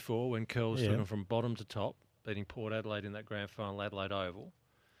 1964, when Curls took them from bottom to top, beating Port Adelaide in that grand final, Adelaide Oval.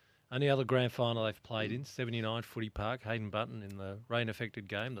 Only other grand final they've played in, 79 Footy Park, Hayden Button in the rain-affected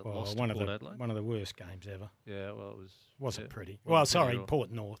game that lost to Port Adelaide. One of the worst games ever. Yeah, well, it was... Wasn't pretty. Well, sorry,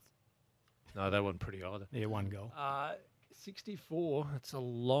 Port North. No, they weren't pretty either. Yeah, one goal. 64, it's a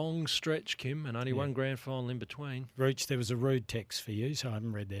long stretch, Kim, and only one grand final in between. Rooch, there was a rude text for you, so I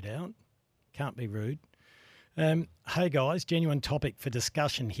haven't read that out. Can't be rude. Hey guys, genuine topic for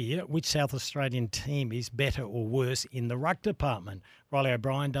discussion here. Which South Australian team is better or worse in the ruck department? Riley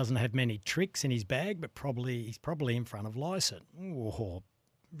O'Brien doesn't have many tricks in his bag, but he's probably in front of Lysett. Oh,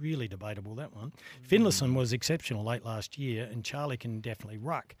 really debatable, that one. Finlayson was exceptional late last year, and Charlie can definitely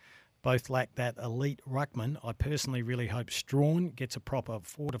ruck. Both lack that elite ruckman. I personally really hope Strawn gets a proper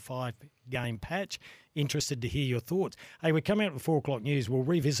 4 to 5 game patch. Interested to hear your thoughts. Hey, we're coming out with 4 o'clock news. We'll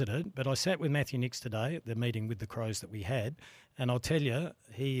revisit it, but I sat with Matthew Nicks today at the meeting with the Crows that we had, and I'll tell you,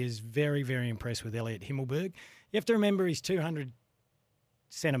 he is very, very impressed with Elliot Himmelberg. You have to remember he's 200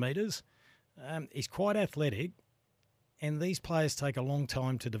 centimetres. He's quite athletic, and these players take a long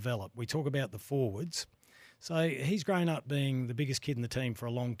time to develop. We talk about the forwards. So he's grown up being the biggest kid in the team for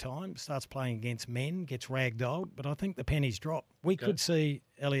a long time, starts playing against men, gets ragdolled, but I think the pennies drop. We could see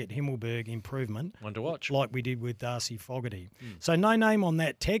Elliot Himmelberg improvement. One to watch. Like we did with Darcy Fogarty. So no name on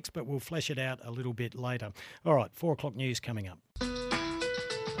that text, but we'll flesh it out a little bit later. All right, 4 o'clock news coming up.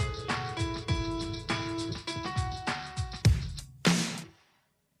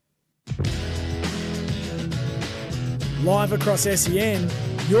 Live across SEN,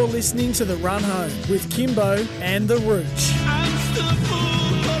 you're listening to The Run Home with Kimbo and The Rooch.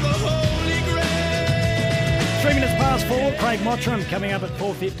 3 minutes past 4, Craig Mottram coming up at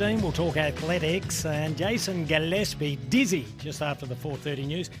 4:15. We'll talk athletics, and Jason Gillespie dizzy just after the 4:30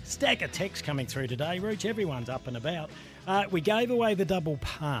 news. Stack of texts coming through today. Rooch, everyone's up and about. We gave away the double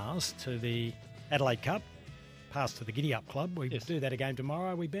pass to the Adelaide Cup, pass to the Giddy Up Club. We do that again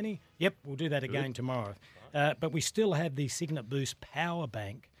tomorrow, are we, Benny? Yep, we'll do that again tomorrow. But we still have the Signet Boost Power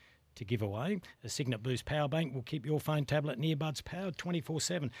Bank to give away. A Signet Boost Power Bank will keep your phone, tablet and earbuds powered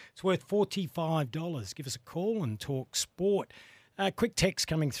 24/7. It's worth $45. Give us a call and talk sport. Quick text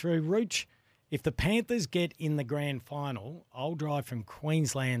coming through. Rooch, if the Panthers get in the grand final, I'll drive from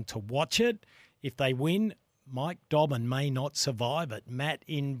Queensland to watch it. If they win, Mike Dobbin may not survive it. Matt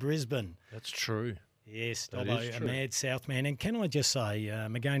in Brisbane. That's true. Yes, That Dobbo, is a true. mad South man. And can I just say,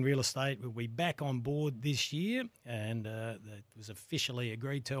 McGain Real Estate will be back on board this year, and it was officially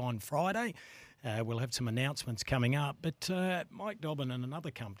agreed to on Friday. We'll have some announcements coming up. But Mike Dobbin and another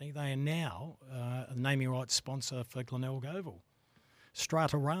company, they are now a naming rights sponsor for Glenelg Oval.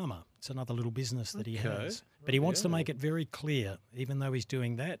 Stratorama, it's another little business that he has. But he wants to make it very clear, even though he's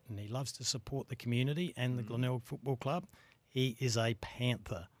doing that, and he loves to support the community and the Glenelg Football Club, he is a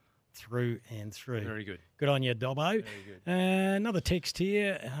Panther. Through and through. Very good. Good on you, Dobbo. Very good. Another text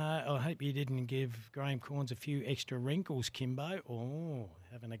here. I hope you didn't give Graham Corns a few extra wrinkles, Kimbo. Oh,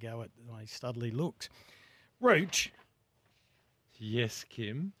 having a go at my studly looks. Rooch. Yes,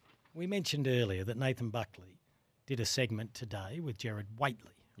 Kim. We mentioned earlier that Nathan Buckley did a segment today with Gerard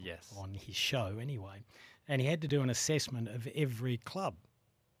Whateley. Yes. On his show, anyway. And he had to do an assessment of every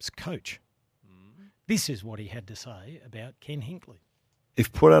club's coach. This is what he had to say about Ken Hinkley.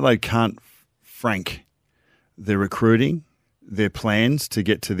 If Port Adelaide can't frank their recruiting, their plans to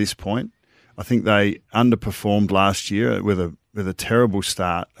get to this point, I think they underperformed last year with a terrible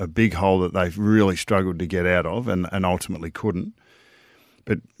start, a big hole that they've really struggled to get out of and ultimately couldn't.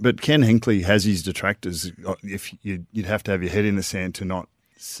 But Ken Hinkley has his detractors. If you'd have to have your head in the sand to not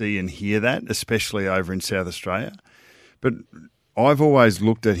see and hear that, especially over in South Australia. But I've always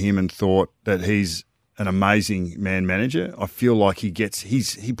looked at him and thought that he's an amazing man manager. I feel like he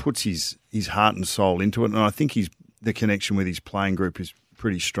puts his heart and soul into it, and I think the connection with his playing group is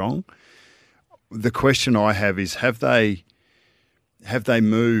pretty strong. The question I have is, have they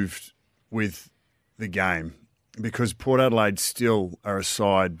moved with the game? Because Port Adelaide still are a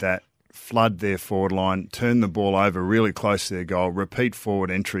side that flood their forward line, turn the ball over really close to their goal, repeat forward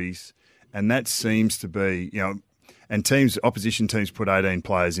entries, and that seems to be, and opposition teams put 18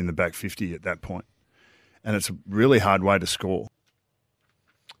 players in the back 50 at that point. And it's a really hard way to score.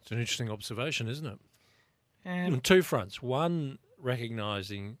 It's an interesting observation, isn't it? On two fronts. One,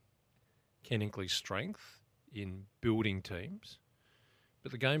 recognising Ken Hinkley's strength in building teams,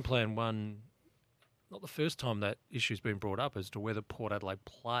 But the game plan won, not the first time that issue's been brought up as to whether Port Adelaide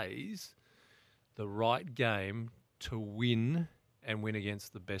plays the right game to win and win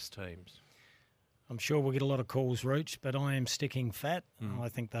against the best teams. I'm sure we'll get a lot of calls, Rooch, but I am sticking fat. I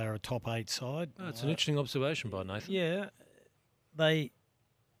think they're a top 8 side. Oh, it's an interesting observation by Nathan. Yeah, they've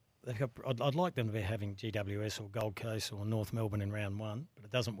got. I'd like them to be having GWS or Gold Coast or North Melbourne in round 1, but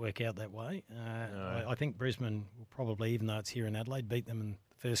it doesn't work out that way. No. I think Brisbane will probably, even though it's here in Adelaide, beat them in the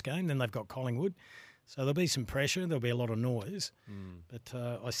first game. Then they've got Collingwood. So there'll be some pressure. There'll be a lot of noise. But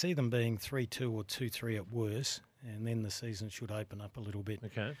I see them being 3-2 or 2-3 at worst, and then the season should open up a little bit.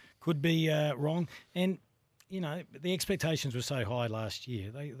 Okay. Could be wrong. And, you know, the expectations were so high last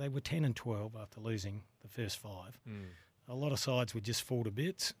year. They were 10 and 12 after losing the first 5. A lot of sides would just fall to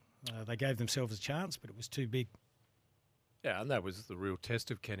bits. They gave themselves a chance, but it was too big. Yeah, and that was the real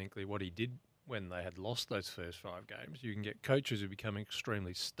test of Ken Hinkley, what he did when they had lost those first 5 games. You can get coaches who become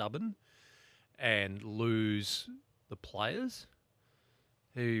extremely stubborn and lose the players.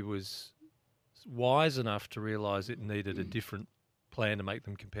 He was wise enough to realise it needed a different plan to make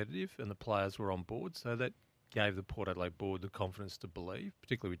them competitive, and the players were on board. So that gave the Port Adelaide board the confidence to believe,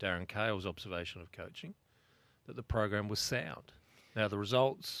 particularly with Darren Cale's observation of coaching, that the program was sound. Now, the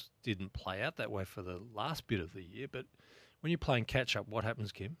results didn't play out that way for the last bit of the year, but when you're playing catch-up, what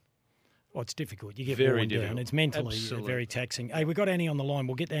happens, Kim? Well, it's difficult. You get Very worn difficult. down. It's mentally Absolutely. very taxing. Hey, we've got Annie on the line.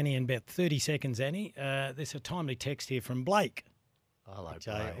 We'll get Annie in about 30 seconds, Annie. There's a timely text here from Blake. Hello, which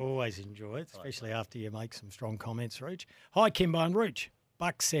I Blake. always enjoy it, especially after you make some strong comments, Rooch. Hi, Kimbo and Rooch.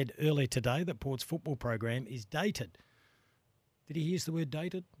 Buck said earlier today that Port's football program is dated. Did he use the word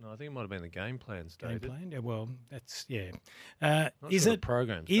dated? No, I think it might have been the game plans Game dated. plan? Yeah, well, that's, yeah. Not Is sure it the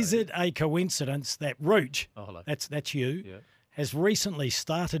program's is dated. it a coincidence that Rooch, Oh, hello. that's you, Yeah. has recently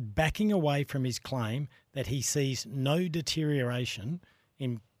started backing away from his claim that he sees no deterioration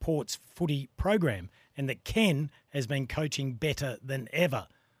in Port's footy program and that Ken has been coaching better than ever?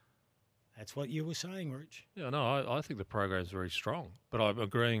 That's what you were saying, Rooch. Yeah, no, I think the program's very strong. But I'm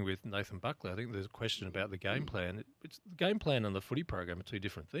agreeing with Nathan Buckley. I think there's a question about the game plan. It's the game plan and the footy program are two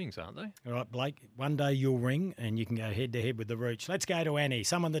different things, aren't they? All right, Blake, one day you'll ring and you can go head-to-head with the Rooch. Let's go to Annie,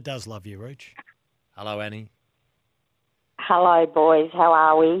 someone that does love you, Rooch. Hello, Annie. Hello, boys. How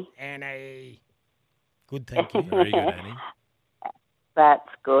are we? Annie. Good, thank you. Very good, Annie. That's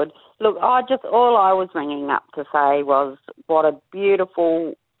good. Look, all I was ringing up to say was what a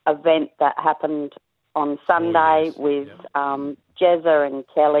beautiful event that happened on Sunday with Jezza and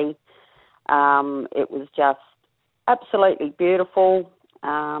Kelly. It was just absolutely beautiful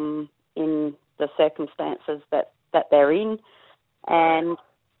in the circumstances that they're in. And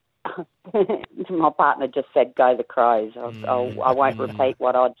my partner just said, "Go the Crows." I won't repeat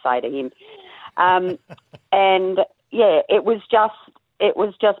what I'd say to him. And yeah, it was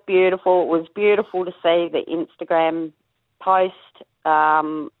just beautiful. It was beautiful to see the Instagram post,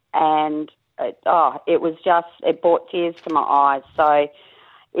 and it brought tears to my eyes. So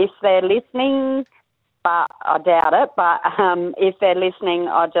if they're listening, but I doubt it, but if they're listening,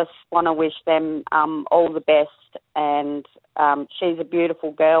 I just want to wish them all the best. And she's a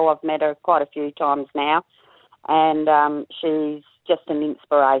beautiful girl. I've met her quite a few times now, and she's just an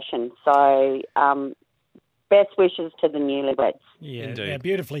inspiration. So best wishes to the newlyweds. Yeah,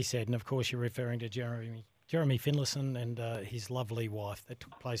 beautifully said. And, of course, you're referring to Jeremy Finlayson and his lovely wife. That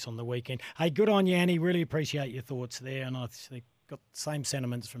took place on the weekend. Hey, good on you, Annie. Really appreciate your thoughts there, and I think got the same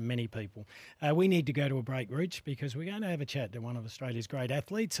sentiments from many people. We need to go to a break, Rooch, because we're going to have a chat to one of Australia's great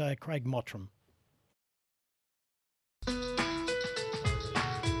athletes, Craig Mottram.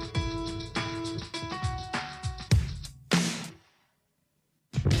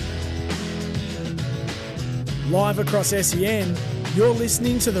 Live across SEN, you're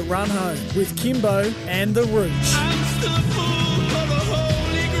listening to The Run Home with Kimbo and The Rooch.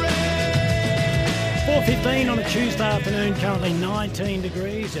 4:15 on a Tuesday afternoon, currently 19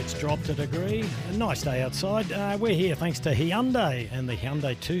 degrees. It's dropped a degree. A nice day outside. We're here thanks to Hyundai and the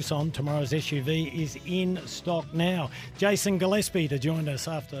Hyundai Tucson. Tomorrow's SUV is in stock now. Jason Gillespie to join us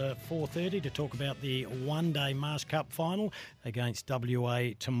after 4:30 to talk about the one-day Marsh Cup final against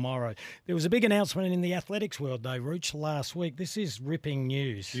WA tomorrow. There was a big announcement in the athletics world, though, Rooch, last week. This is ripping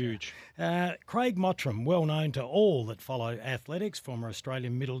news. Huge. Craig Mottram, well known to all that follow athletics, former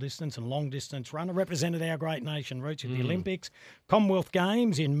Australian middle distance and long distance runner, represented our great nation, Rooch, at the Olympics. Commonwealth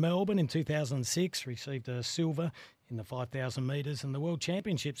Games in Melbourne in 2006, received a silver in the 5,000 metres, and the World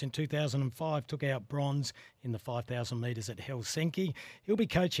Championships in 2005 took out bronze in the 5,000 metres at Helsinki. He'll be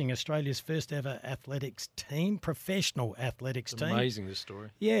coaching Australia's first ever athletics team, professional athletics team. Amazing, this story.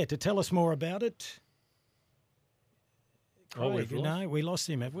 Yeah, to tell us more about it, Craig, we've no, we lost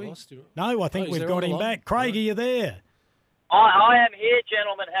him, have we? Lost him. No, I think he's we've there got on the him line. back. Craig, are you there? I am here,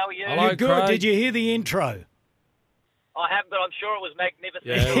 gentlemen. How are you? Hello, You're good. Craig. Did you hear the intro? I have, but I'm sure it was magnificent.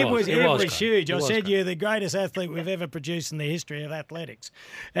 Yeah, It was huge. It I was said great. you're the greatest athlete we've ever produced in the history of athletics.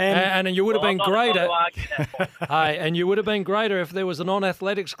 And you would have Well, been I'm not greater. going to argue that point. Hey, and you would have been greater if there was a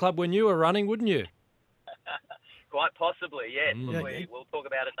non-athletics club when you were running, wouldn't you? Quite possibly, yes. Mm. We'll talk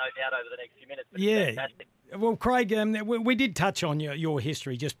about it, no doubt, over the next few minutes. But Yeah. It's fantastic. Well, Craig, we did touch on your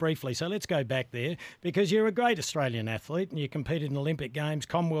history just briefly, so let's go back there because you're a great Australian athlete and you competed in Olympic Games,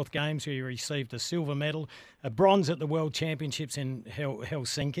 Commonwealth Games, where you received a silver medal, a bronze at the World Championships in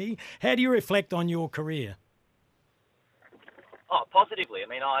Helsinki. How do you reflect on your career? Oh, positively. I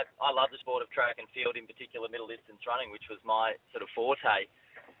mean, I love the sport of track and field, in particular middle distance running, which was my sort of forte.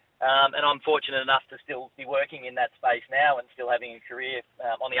 And I'm fortunate enough to still be working in that space now and still having a career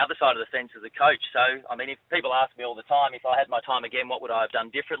on the other side of the fence as a coach. So, I mean, if people ask me all the time, if I had my time again, what would I have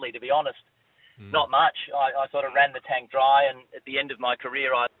done differently? To be honest, not much. I sort of ran the tank dry, and at the end of my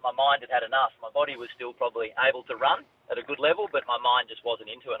career, my mind had enough. My body was still probably able to run at a good level, but my mind just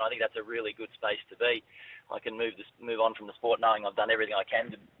wasn't into it. And I think that's a really good space to be. I can move on from the sport knowing I've done everything I can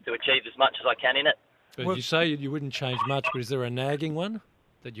to achieve as much as I can in it. But you say you wouldn't change much, but is there a nagging one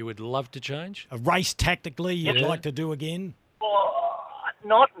that you would love to change? A race tactically you'd Yeah. like to do again?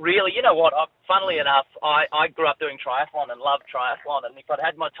 Not really. You know what? Funnily enough, I grew up doing triathlon and loved triathlon. And if I'd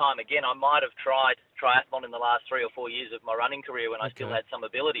had my time again, I might have tried triathlon in the last 3 or 4 years of my running career when I still had some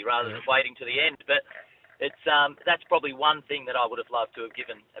ability rather than waiting to the end. But it's that's probably one thing that I would have loved to have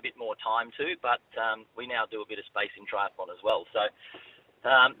given a bit more time to. But we now do a bit of space in triathlon as well. So,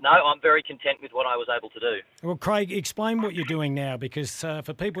 no, I'm very content with what I was able to do. Well, Craig, explain what you're doing now because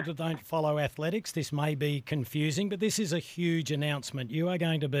for people that don't follow athletics, this may be confusing, but this is a huge announcement. You are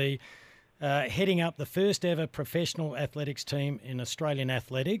going to be heading up the first ever professional athletics team in Australian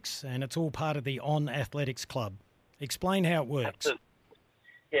athletics, and it's all part of the On Athletics Club. Explain how it works.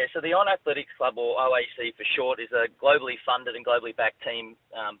 Yeah, so the On Athletics Club, or OAC for short, is a globally funded and globally backed team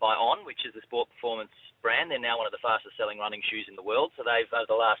by On, which is the sport performance brand. They're now one of the fastest selling running shoes in the world. So they've, over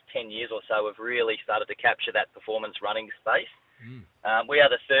the last 10 years or so, have really started to capture that performance running space. We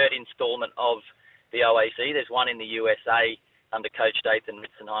are the third instalment of the OAC. There's one in the USA under Coach Dathan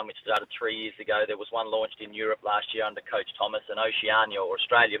Ritzenheim, which started 3 years ago. There was one launched in Europe last year under Coach Thomas, and Oceania, or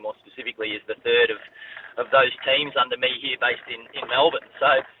Australia more specifically, is the third of those teams under me here based in Melbourne.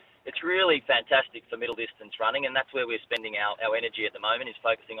 So it's really fantastic for middle distance running, and that's where we're spending our energy at the moment, is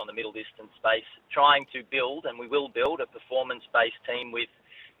focusing on the middle distance space, trying to build, and we will build, a performance-based team with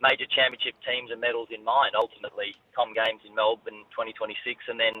major championship teams and medals in mind, ultimately Com Games in Melbourne 2026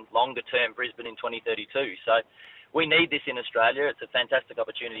 and then longer term Brisbane in 2032. So we need this in Australia. It's a fantastic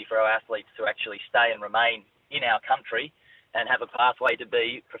opportunity for our athletes to actually stay and remain in our country and have a pathway to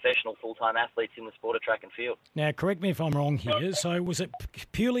be professional full-time athletes in the sport of track and field. Now, correct me if I'm wrong here. So was it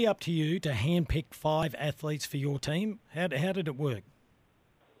purely up to you to handpick 5 athletes for your team? How did it work?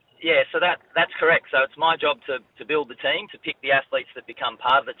 Yeah, so that's correct. So it's my job to build the team, to pick the athletes that become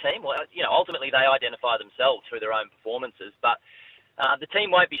part of the team. Well, you know, ultimately they identify themselves through their own performances, but the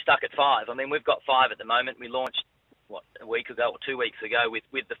team won't be stuck at 5. I mean, we've got 5 at the moment. We launched a week ago or 2 weeks ago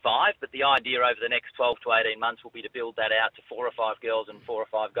with the 5, but the idea over the next 12 to 18 months will be to build that out to 4 or 5 girls and 4 or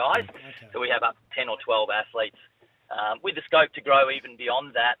 5 guys. Okay. So we have up to 10 or 12 athletes with the scope to grow even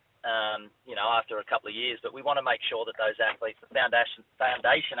beyond that, you know, after a couple of years. But we want to make sure that those athletes, the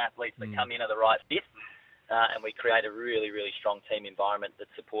foundation athletes that come in, are the right fit. And we create a really, really strong team environment that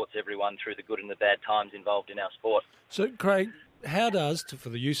supports everyone through the good and the bad times involved in our sport. So, Craig, how does, for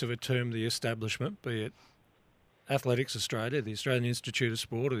the use of a term, the establishment, be it Athletics Australia, the Australian Institute of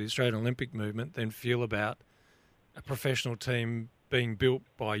Sport, or the Australian Olympic Movement, then feel about a professional team being built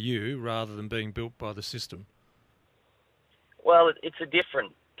by you rather than being built by the system? Well, it's a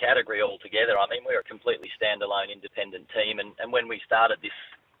different category altogether. I mean, we're a completely standalone independent team, and when we started this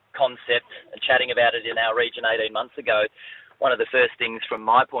concept and chatting about it in our region 18 months ago, one of the first things from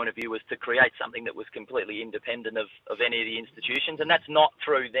my point of view was to create something that was completely independent of any of the institutions. And that's not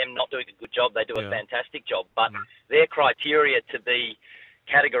through them not doing a good job. They do a fantastic job. But their criteria to be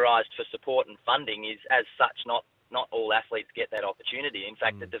categorised for support and funding is as such not all athletes get that opportunity. In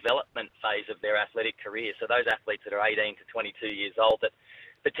fact, the development phase of their athletic career, so those athletes that are 18 to 22 years old that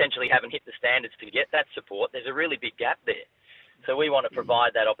potentially haven't hit the standards to get that support, there's a really big gap there. So we want to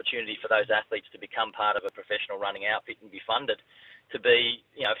provide that opportunity for those athletes to become part of a professional running outfit and be funded to be,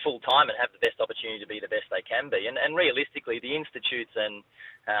 full-time and have the best opportunity to be the best they can be. And realistically, the institutes and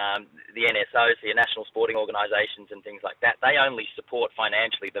the NSOs, the National Sporting Organisations and things like that, they only support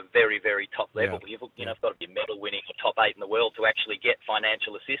financially the very, very top level. You've got to be medal winning or top 8 in the world to actually get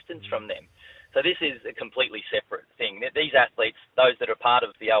financial assistance from them. So this is a completely separate thing. These athletes, those that are part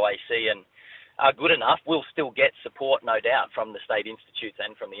of the OAC and are good enough, will still get support, no doubt, from the state institutes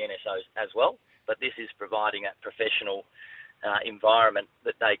and from the NSOs as well. But this is providing that professional environment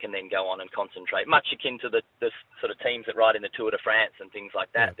that they can then go on and concentrate, much akin to the sort of teams that ride in the Tour de France and things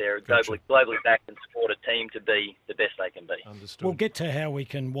like that. They're a globally backed and supported team to be the best they can be. Understood. We'll get to how we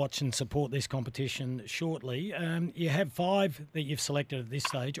can watch and support this competition shortly. You have 5 that you've selected at this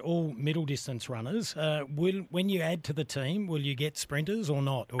stage, all middle distance runners. When you add to the team, will you get sprinters or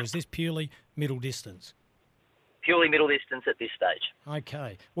not? Or is this purely middle distance? Purely middle distance at this stage.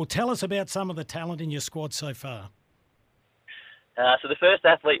 Okay. Well, tell us about some of the talent in your squad so far. So the first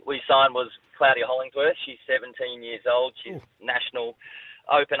athlete we signed was Claudia Hollingsworth. She's 17 years old. She's National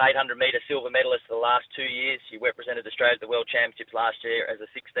Open 800-metre silver medalist for the last 2 years. She represented Australia at the World Championships last year as a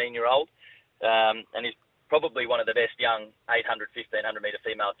 16-year-old and is probably one of the best young 800, 1500-metre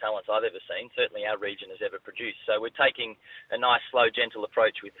female talents I've ever seen, certainly our region has ever produced. So we're taking a nice, slow, gentle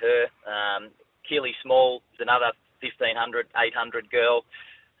approach with her. Keely Small is another 1500, 800 girl.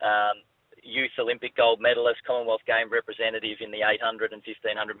 Youth Olympic gold medalist, Commonwealth Game representative in the 800 and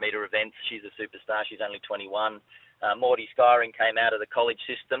 1500 metre events. She's a superstar. She's only 21. Morty Skyring came out of the college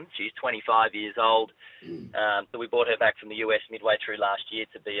system. She's 25 years old. So we brought her back from the US midway through last year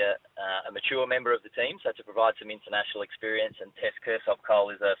to be a mature member of the team, so to provide some international experience. And Tess Kersop-Cole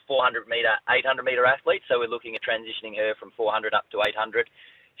is a 400-metre, 800-metre athlete, so we're looking at transitioning her from 400 up to 800.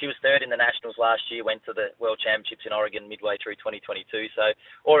 She was third in the Nationals last year, went to the World Championships in Oregon midway through 2022, so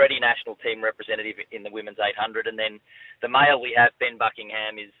already national team representative in the women's 800. And then the male we have, Ben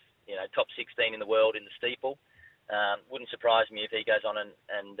Buckingham, is top 16 in the world in the steeple. Wouldn't surprise me if he goes on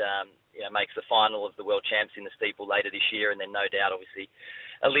and makes the final of the World Champs in the steeple later this year, and then no doubt, obviously,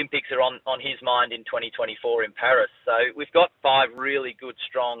 Olympics are on his mind in 2024 in Paris. So we've got 5 really good,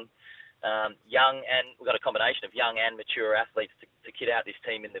 strong, young, and we've got a combination of young and mature athletes to kit out this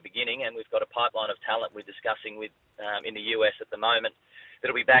team in the beginning, and we've got a pipeline of talent we're discussing with in the US at the moment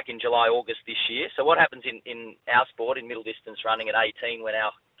that'll be back in July, August this year. So what happens in our sport, in middle distance running at 18, when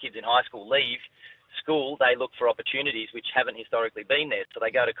our kids in high school leave school, they look for opportunities which haven't historically been there. So they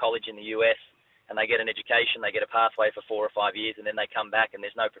go to college in the US and they get an education, they get a pathway for 4 or 5 years, and then they come back and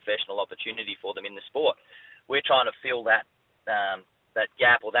there's no professional opportunity for them in the sport. We're trying to fill that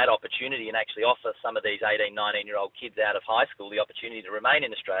gap or that opportunity and actually offer some of these 18, 19-year-old kids out of high school the opportunity to remain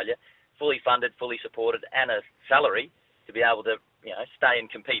in Australia, fully funded, fully supported, and a salary to be able to, stay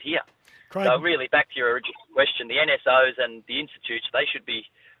and compete here. Craig. So really, back to your original question, the NSOs and the institutes, they should be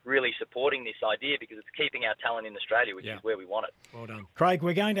really supporting this idea because it's keeping our talent in Australia, which is where we want it. Well done. Craig,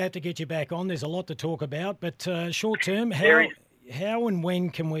 we're going to have to get you back on. There's a lot to talk about, but short term, how and when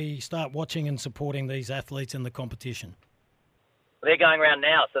can we start watching and supporting these athletes in the competition? They're going around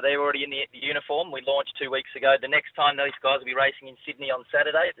now, so they're already in the uniform. We launched 2 weeks ago. The next time these guys will be racing in Sydney on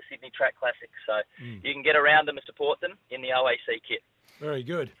Saturday at the Sydney Track Classic. So you can get around them and support them in the OAC kit. Very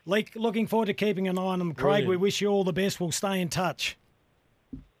good. Leek, looking forward to keeping an eye on them. Craig, we wish you all the best. We'll stay in touch.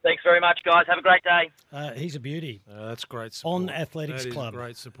 Thanks very much, guys. Have a great day. He's a beauty. That's great support. On Athletics that Club. Is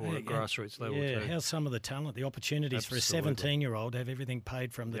great support at grassroots level too. How's some of the talent, the opportunities for a 17-year-old to have everything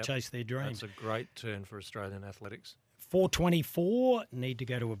paid from to chase their dreams? That's a great turn for Australian athletics. 4:24, need to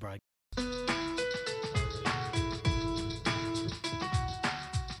go to a break.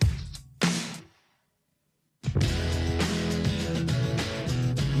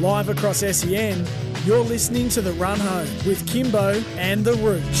 Live across SEN, you're listening to The Run Home with Kimbo and The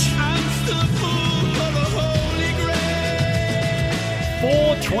Rooch.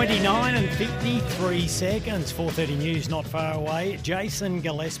 4:29 and 53 seconds. 4:30 News not far away. Jason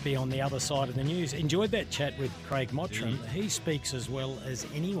Gillespie on the other side of the news. Enjoyed that chat with Craig Mottram. He speaks as well as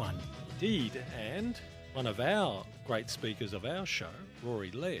anyone. Indeed, and one of our great speakers of our show, Rory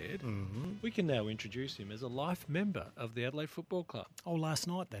Laird, we can now introduce him as a life member of the Adelaide Football Club. Oh, last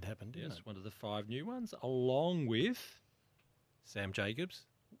night that happened, didn't it? One of the 5 new ones, along with Sam Jacobs,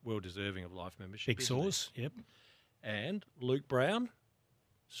 well deserving of life membership. Big Sauce, yep. And Luke Brown,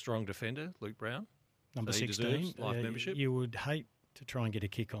 strong defender, Luke Brown. Number so 16. Life membership. You would hate to try and get a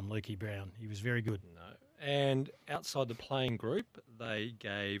kick on Lukey Brown. He was very good. No. And outside the playing group, they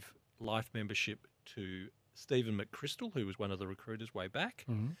gave life membership to Stephen McChrystal, who was one of the recruiters way back,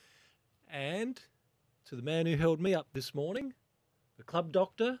 and to the man who held me up this morning, the club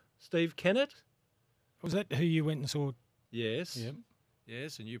doctor, Steve Kennett. Was that who you went and saw? Yes. Yep.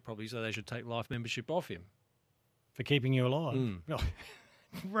 Yes, and you probably say they should take life membership off him. For keeping you alive?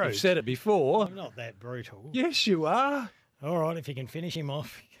 Rude. You've said it before. I'm not that brutal. Yes, you are. All right, if you can finish him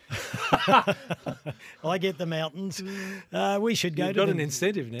off. I get the mountains. We should go You've to got the, an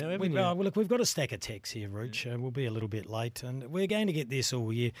incentive now, haven't you? Well, look, we've got a stack of texts here, Rooch. We'll be a little bit late, and we're going to get this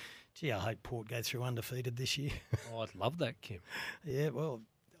all year. Gee, I hope Port go through undefeated this year. Oh, I'd love that, Kim. Yeah, well,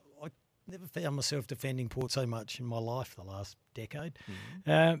 I never found myself defending Port so much in my life the last decade.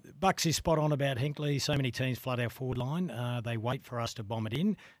 Bucks is spot on about Hinkley. So many teams flood our forward line. They wait for us to bomb it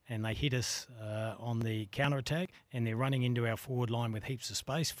in, and they hit us on the counter-attack, and they're running into our forward line with heaps of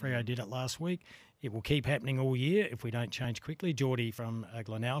space. Freo did it last week. It will keep happening all year if we don't change quickly. Geordie from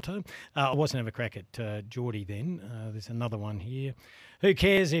Glenalto. I wasn't have a crack at Geordie then. There's another one here. Who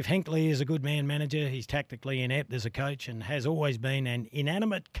cares if Hinkley is a good man manager? He's tactically inept as a coach and has always been an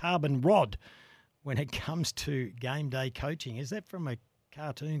inanimate carbon rod when it comes to game day coaching. Is that from a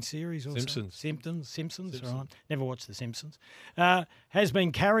cartoon series or Simpsons. Simpsons, right. Never watched The Simpsons. Has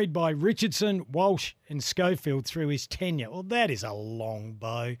been carried by Richardson, Walsh and Schofield through his tenure. Well, that is a long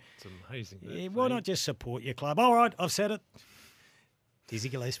bow. It's amazing. Yeah, why not just support your club? All right, I've said it. Dizzy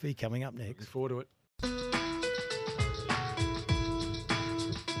Gillespie coming up next. Look forward to it.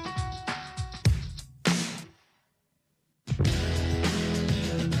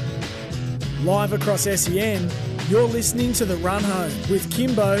 Live across SEN, you're listening to The Run Home with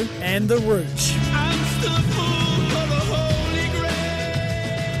Kimbo and The Rooch.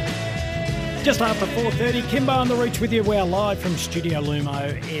 Just after 4:30, Kimbo on the Reach with you. We're live from Studio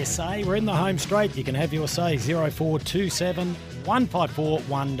Lumo SA. We're in the home straight. You can have your say. 0427 154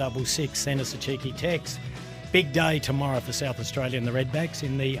 166. Send us a cheeky text. Big day tomorrow for South Australia and the Redbacks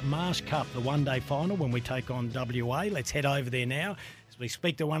in the Marsh Cup, the one-day final when we take on WA. Let's head over there now as we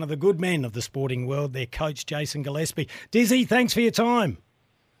speak to one of the good men of the sporting world, their coach, Jason Gillespie. Dizzy, thanks for your time.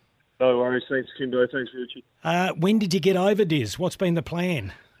 No worries. Thanks, Kimbo. Thanks, Richie. When did you get over, Diz? What's been the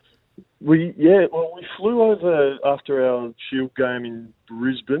plan? We flew over after our Shield game in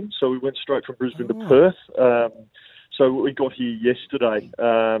Brisbane, so we went straight from Brisbane to Perth. So we got here yesterday.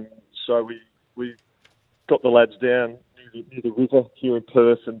 So we got the lads down near the river here in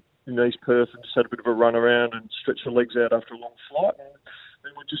Perth and in East Perth, and just had a bit of a run around and stretched the legs out after a long flight.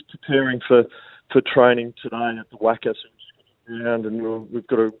 And we're just preparing for training today at the WACA. So we're just around, and we've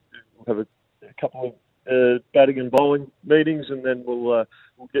got to have a couple of batting and bowling meetings, and then we'll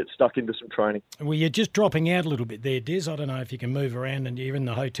get stuck into some training. Well, you're just dropping out a little bit there, Diz. I don't know if you can move around, and you're in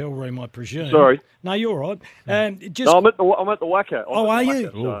the hotel room, I presume. Sorry. No, you're all right. No, I'm at the WACA. Are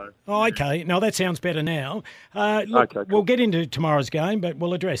you? So. Oh, okay. No, that sounds better now. Look, Okay, cool. We'll get into tomorrow's game, but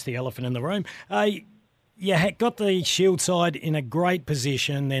we'll address the elephant in the room. You got the Shield side in a great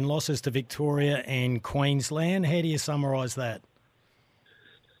position, then losses to Victoria and Queensland. How do you summarise that?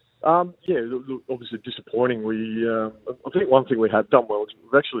 Look, obviously disappointing. I think one thing we have done well is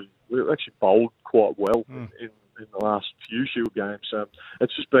we've actually bowled quite well in the last few Shield games.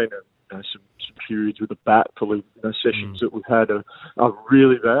 It's just been some periods with the bat, probably sessions that we've had are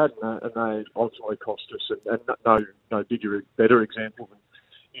really bad, and they ultimately cost us. And no better example than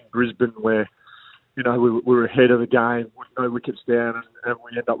in Brisbane, where we were ahead of the game with no wickets down, and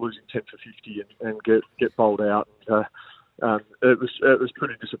we end up losing 10 for 50 and get bowled out. It was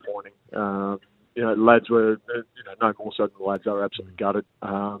pretty disappointing. Lads were, no more so than the lads are absolutely gutted.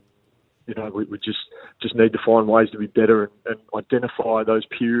 We just need to find ways to be better and identify those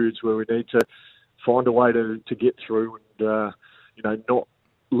periods where we need to find a way to get through and, not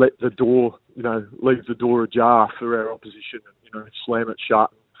let the door, leave the door ajar for our opposition and, slam it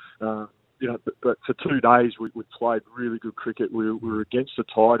shut. But for 2 days we played really good cricket. We were against the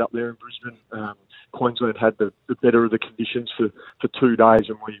tide up there in Brisbane. Queensland had the better of the conditions for 2 days,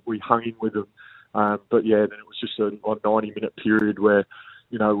 and we hung in with them. Then it was just a 90-minute period where,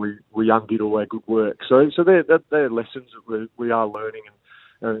 we undid all our good work. So they're lessons that we are learning,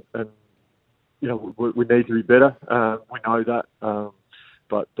 and we need to be better. We know that,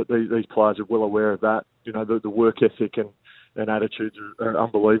 but these players are well aware of that. The work ethic and attitudes are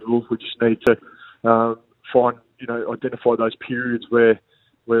unbelievable. We just need to find, identify those periods where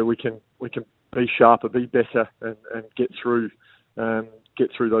we can be sharper, be better, and get through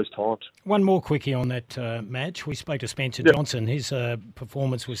those times. One more quickie on that match. We spoke to Spencer Johnson. His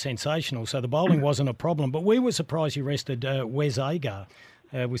performance was sensational, so the bowling wasn't a problem. But we were surprised he rested Wes Agar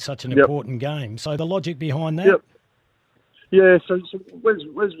with such an important game. So the logic behind that? Yep. Yeah, so Wes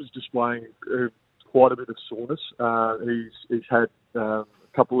was displaying quite a bit of soreness. He's had a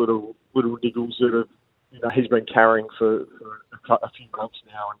couple of little niggles that he's been carrying for a few months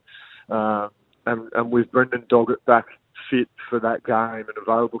now, and with Brendan Doggett back fit for that game and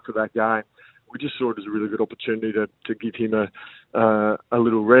available for that game, we just saw it as a really good opportunity to give him a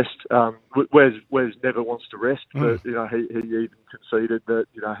little rest. Wes never wants to rest, but he even conceded that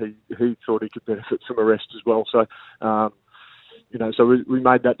he thought he could benefit from a rest as well. So so we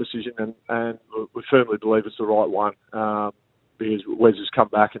made that decision, and we firmly believe it's the right one. Because Wes has come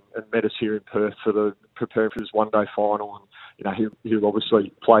back and met us here in Perth preparing for this one-day final, and he'll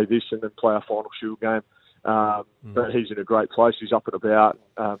obviously play this and then play our final Shield game. But he's in a great place. He's up and about.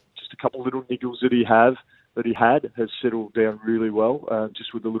 Just a couple of little niggles that he has settled down really well.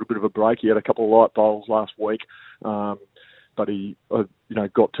 Just with a little bit of a break, he had a couple of light bowls last week, but he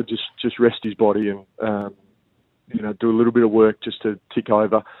got to just rest his body and do a little bit of work just to tick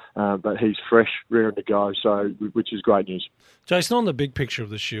over. But he's fresh, raring to go, which is great news. Jason, on the big picture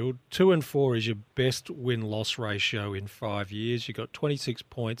of the Shield, 2-4 is your best win-loss ratio in 5 years. You've got 26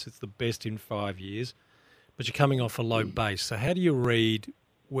 points. It's the best in 5 years. But you're coming off a low base. So how do you read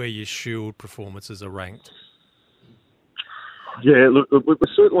where your Shield performances are ranked? Yeah, look, we're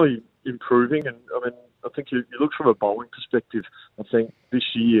certainly improving. And, I think you look from a bowling perspective, I think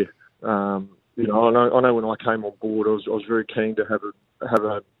this year, I know when I came on board, I was very keen to have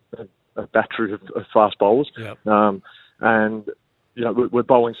a battery of fast bowlers. Yep. And we're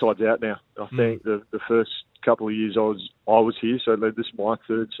bowling sides out now. I think the first couple of years I was here, so this is my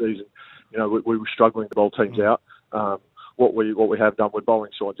third season. We were struggling to bowl teams out. What we have done, we're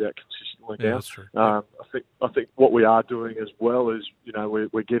bowling sides out consistently now. That's true. I think what we are doing as well is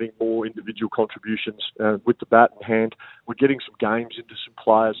we're getting more individual contributions with the bat in hand. We're getting some games into some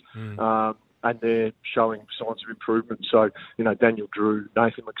players. And they're showing signs of improvement. So, Daniel Drew,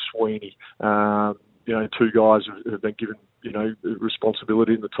 Nathan McSweeney, two guys who have been given,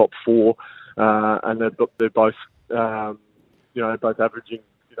 responsibility in the top four, and they're both, both averaging,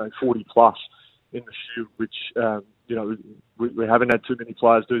 40 plus in the Shield, which, we haven't had too many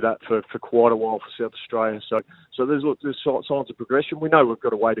players do that for quite a while for South Australia. So there's signs of progression. We know we've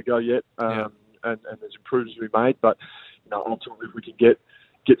got a way to go yet, and there's improvements to be made, but, ultimately if we can get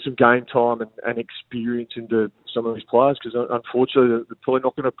some game time and experience into some of these players, because unfortunately they're probably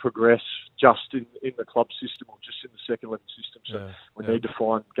not going to progress just in the club system or just in the second level system. So we need to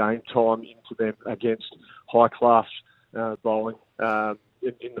find game time into them against high class bowling in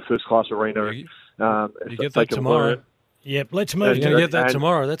the first class arena. You get that tomorrow. Yep, let's move. You're going to get that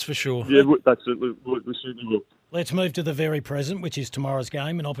tomorrow, that's for sure. Yeah, that's it. We certainly will. Let's move to the very present, which is tomorrow's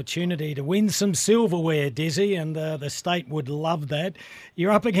game, an opportunity to win some silverware, Dizzy, and the state would love that.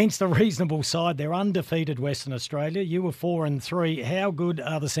 You're up against a reasonable side. They're undefeated, Western Australia. You were 4-3. How good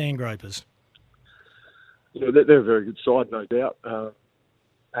are the Sandgropers? They're a very good side, no doubt.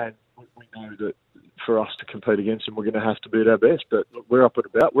 And we know that for us to compete against them, we're going to have to be at our best. But look, we're up and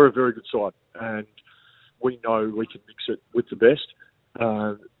about. We're a very good side, and we know we can mix it with the best.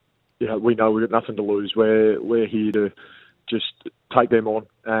 We know we've got nothing to lose. We're here to just take them on,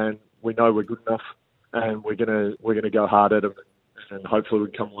 and we know we're good enough, and we're gonna go hard at them, and hopefully we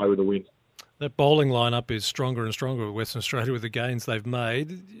can come away with a win. That bowling lineup is stronger and stronger with Western Australia with the gains they've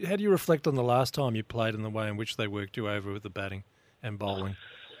made. How do you reflect on the last time you played and the way in which they worked you over with the batting and bowling?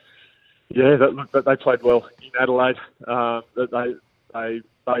 Yeah, they played well in Adelaide.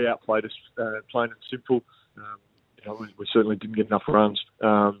 They outplayed us, plain and simple. We certainly didn't get enough runs.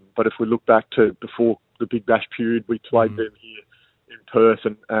 But if we look back to before the Big Bash period, we played them here in Perth,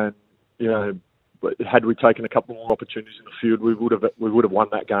 and had we taken a couple more opportunities in the field, we would have won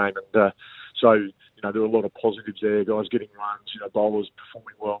that game. And so there were a lot of positives there. Guys getting runs, bowlers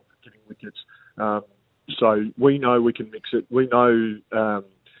performing well, getting wickets. So we know we can mix it. We know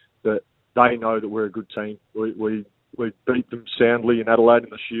that they know that we're a good team. We beat them soundly in Adelaide in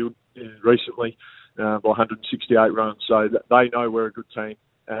the Shield recently. By 168 runs, so they know we're a good team,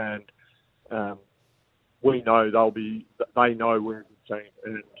 and we know they know we're a good team,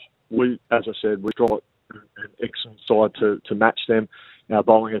 and we, as I said, we've got an excellent side to match them. Our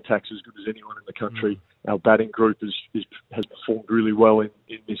bowling attack's as good as anyone in the country. Our batting group has performed really well in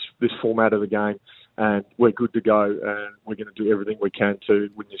this format of the game, and we're good to go, and we're going to do everything we can to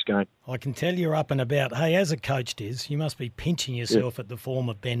win this game. I can tell you're up and about. Hey, as a coach, you must be pinching yourself at the form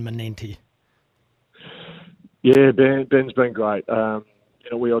of Ben Manenti. Yeah, Ben's been great.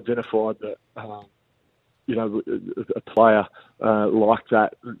 We identified that, a player like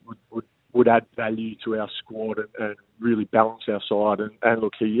that would add value to our squad and really balance our side. And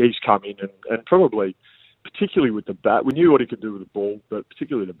look, he's come in and probably, particularly with the bat, we knew what he could do with the ball, but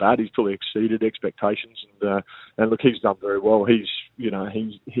particularly the bat, he's probably exceeded expectations. And look, he's done very well. He's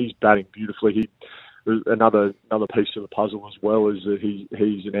batting beautifully. another piece of the puzzle as well is that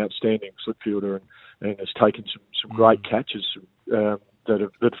he's an outstanding slip fielder and has taken some great catches that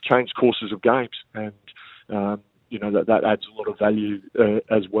have changed courses of games, and that adds a lot of value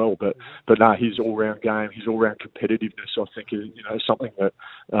as well. But no, his all-round game, his all-round competitiveness, I think is something that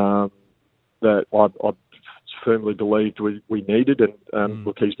I firmly believed we needed, and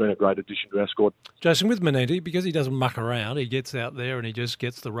look, he's been a great addition to our squad. Jason, with Manenti, because he doesn't muck around, he gets out there and he just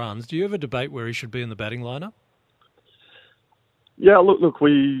gets the runs. Do you ever debate where he should be in the batting lineup? Yeah, look,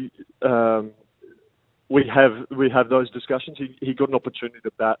 we have those discussions. He got an opportunity to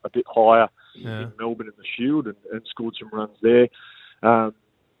bat a bit higher in Melbourne in the Shield and scored some runs there. I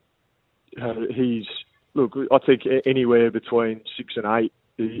think anywhere between 6 and 8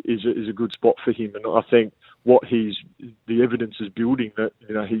 is a good spot for him, and I think the evidence is building that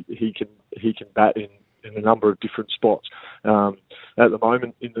he can bat in a number of different spots. At the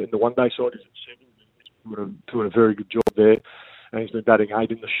moment in the one day side, he's at 7. He's doing a very good job there, and he's been batting 8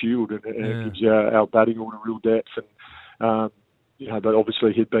 in the Shield, and it gives our batting order real depth. And but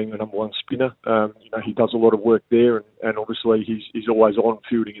obviously he being the number one spinner, he does a lot of work there, and obviously he's always on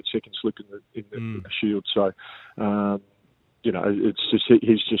fielding at second slip in the Shield. So it's just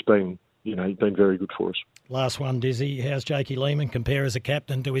he's just been he's been very good for us. Last one, Dizzy. How's Jakey Lehman compare as a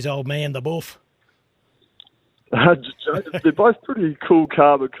captain to his old man, the Buff? They're both pretty cool,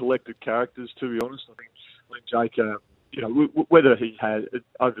 calm and collected characters, to be honest. I think Jake, whether he had,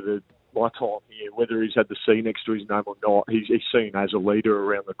 over my time here, whether he's had the C next to his name or not, he's seen as a leader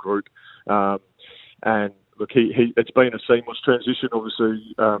around the group. And look, it's been a seamless transition.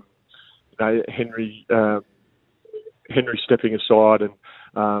 Obviously, Henry stepping aside and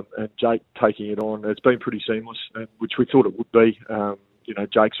Jake taking it on. It's been pretty seamless, which we thought it would be.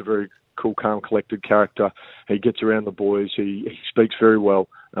 Jake's a very cool, calm, collected character. He gets around the boys. He speaks very well.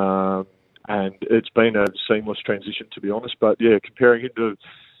 And it's been a seamless transition, to be honest. But yeah, comparing him to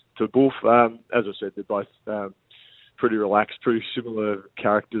Buff, as I said, they're both pretty relaxed, pretty similar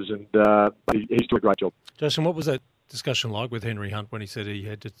characters, and he's doing a great job. Jason, what was that discussion like with Henry Hunt when he said he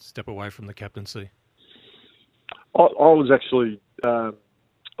had to step away from the captaincy? I was actually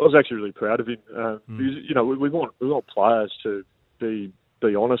really proud of him because we want players to be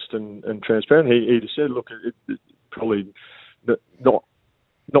honest and transparent. He just said, look, it's probably not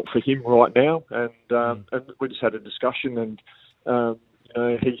for him right now, and we just had a discussion, and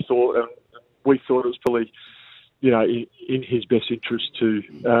he thought, and we thought it was probably in his best interest to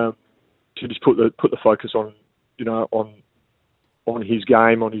just put the focus on his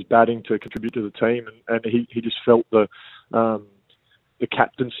game, on his batting, to contribute to the team, and he just felt the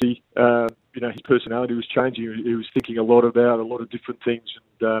captaincy, his personality was changing. He was thinking a lot about a lot of different things,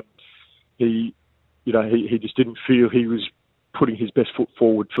 and he just didn't feel he was putting his best foot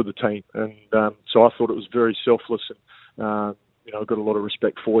forward for the team, and so I thought it was very selfless, and I got a lot of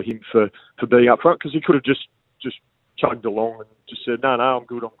respect for him for being up front, because he could have just chugged along and just said, no, I'm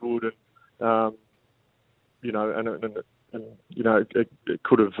good, and it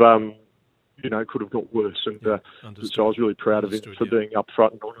could have got worse, and so I was really proud of him for being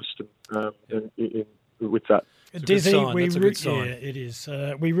upfront and honest, and with that. Dizzy, it is.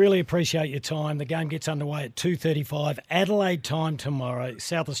 We really appreciate your time. The game gets underway at 2:35 Adelaide time tomorrow.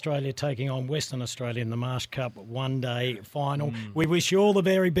 South Australia taking on Western Australia in the Marsh Cup one-day final. We wish you all the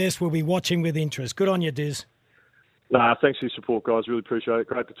very best. We'll be watching with interest. Good on you, Diz. Thanks for your support, guys. Really appreciate it.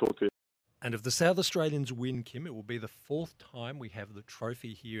 Great to talk to you. And if the South Australians win, Kim, it will be the 4th time we have the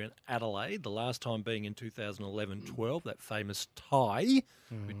trophy here in Adelaide, the last time being in 2011-12, that famous tie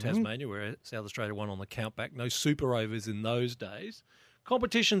with Tasmania where South Australia won on the countback. No super overs in those days.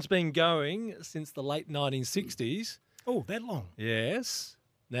 Competition's been going since the late 1960s. Oh, that long? Yes.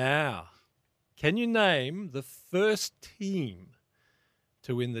 Now, can you name the first team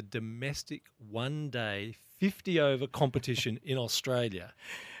to win the domestic one-day 50-over competition in Australia?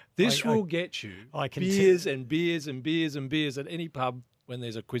 This will get you beers and beers and beers and beers at any pub when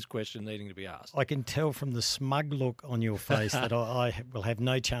there's a quiz question needing to be asked. I can tell from the smug look on your face that I will have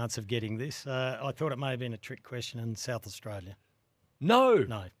no chance of getting this. I thought it may have been a trick question in South Australia. No.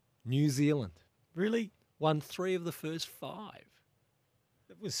 New Zealand. Really? Won 3 of the first 5.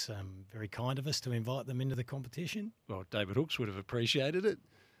 It was very kind of us to invite them into the competition. Well, David Hooks would have appreciated it.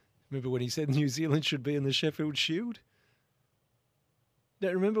 Remember when he said New Zealand should be in the Sheffield Shield?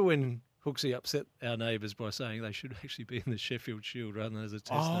 Now, remember when Hooksy upset our neighbours by saying they should actually be in the Sheffield Shield rather than as a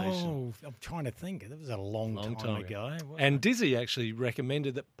Test nation. Oh, I'm trying to think. That was a long time ago. And Dizzy actually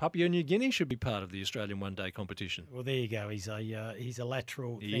recommended that Papua New Guinea should be part of the Australian one-day competition. Well, there you go. He's a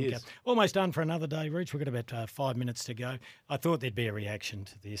lateral He thinker. is. Almost done for another day, Rich. We've got about 5 minutes to go. I thought there'd be a reaction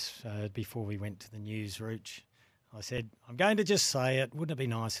to this before we went to the news, Rich. I said, I'm going to just say it. Wouldn't it be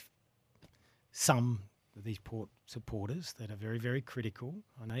nice if some of these Port supporters that are very, very critical,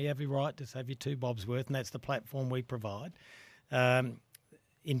 I know you have your right to have your 2 bobs worth, and that's the platform we provide.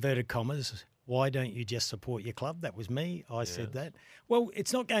 Inverted commas, why don't you just support your club? That was me. I said that. Well,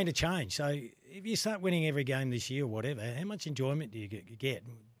 it's not going to change. So if you start winning every game this year or whatever, how much enjoyment do you get?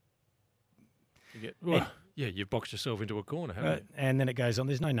 You've boxed yourself into a corner, haven't you? And then it goes on.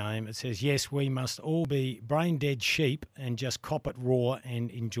 There's no name. It says, yes, we must all be brain-dead sheep and just cop it raw and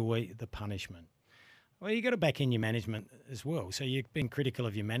enjoy the punishment. Well, you've got to back in your management as well. So you've been critical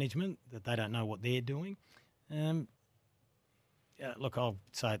of your management, that they don't know what they're doing. Look, I'll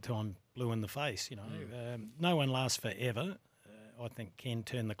say it till I'm blue in the face, no one lasts forever. I think Ken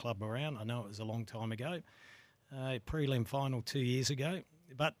turned the club around. I know it was a long time ago. Prelim final 2 years ago.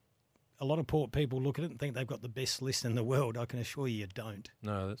 But a lot of Port people look at it and think they've got the best list in the world. I can assure you don't.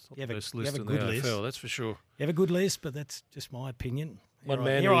 No, that's not You have the a- best you list have in a the good AFL, list. that's for sure. You have a good list, but that's just my opinion. One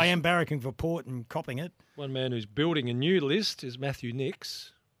man Here I who's- am barracking for Port and copping it. One man who's building a new list is Matthew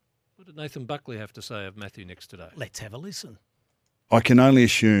Nix. What did Nathan Buckley have to say of Matthew Nix today? Let's have a listen. I can only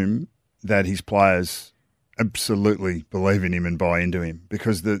assume that his players absolutely believe in him and buy into him,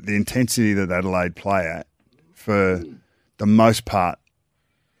 because the intensity that Adelaide play at for the most part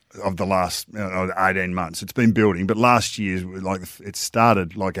of the last 18 months, it's been building. But last year, it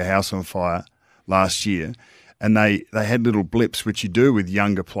started like a house on fire last year. And they had little blips, which you do with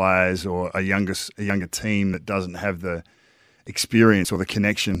younger players or a younger team that doesn't have the experience or the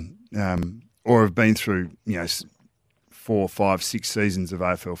connection, or have been through 4, 5, 6 seasons of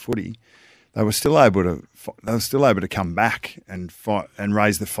AFL footy. They were still able to come back and fight and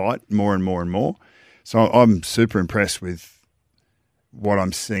raise the fight more and more and more. So I'm super impressed with what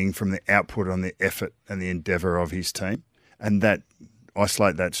I'm seeing from the output on the effort and the endeavour of his team, and that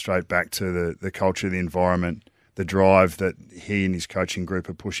isolate that straight back to the culture, the environment, the drive that he and his coaching group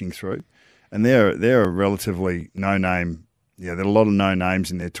are pushing through. And they're a relatively no-name. Yeah, there are a lot of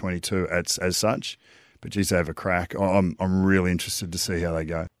no-names in their 22 as such, but geez, they have a crack. I'm really interested to see how they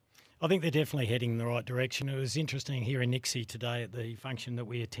go. I think they're definitely heading in the right direction. It was interesting hearing Nixie today at the function that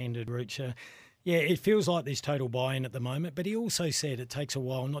we attended, Rucha. Yeah, it feels like there's total buy-in at the moment, but he also said it takes a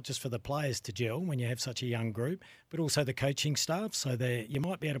while, not just for the players to gel when you have such a young group, but also the coaching staff, so that you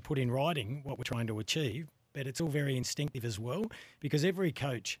might be able to put in writing what we're trying to achieve, but it's all very instinctive as well, because every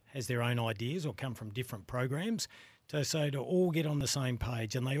coach has their own ideas or come from different programs. So to all get on the same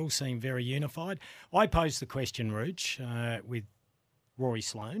page, and they all seem very unified. I posed the question, Rooch, with Rory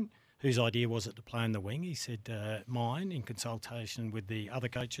Sloane, whose idea was it to play in the wing. He said mine, in consultation with the other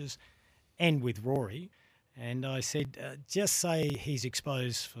coaches and with Rory. And I said, just say he's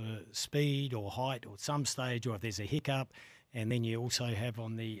exposed for speed or height or at some stage, or if there's a hiccup. And then you also have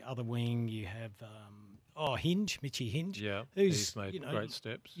on the other wing, you have Hinge, Mitchie Hinge. Yeah, who's he's made great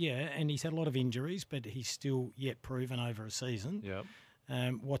steps. Yeah, and he's had a lot of injuries, but he's still yet proven over a season. Yeah.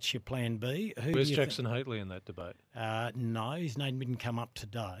 What's your plan B? Where's Jackson Haitley in that debate? No, his name didn't come up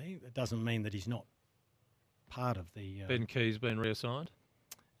today. It doesn't mean that he's not part of the... Ben Key's been reassigned?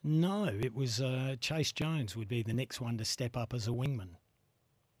 No, it was Chase Jones would be the next one to step up as a wingman.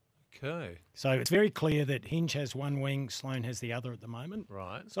 Okay. So it's very clear that Hinge has one wing, Sloane has the other at the moment.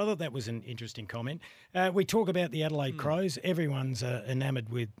 Right. So I thought that was an interesting comment. We talk about the Adelaide Crows. Everyone's enamoured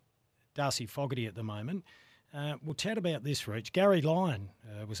with Darcy Fogarty at the moment. We'll chat about this, Reach. Gary Lyon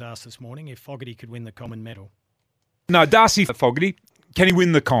was asked this morning if Fogarty could win the Common medal. No, Darcy Fogarty, can he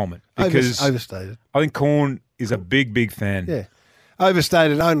win the Coleman? Because overstated. I think Corn is a big fan. Yeah.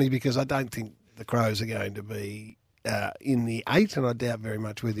 Overstated only because I don't think the Crows are going to be in the 8, and I doubt very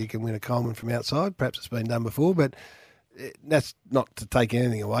much whether you can win a Coleman from outside. Perhaps it's been done before, but that's not to take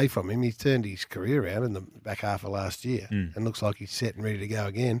anything away from him. He's turned his career around in the back half of last year and looks like he's set and ready to go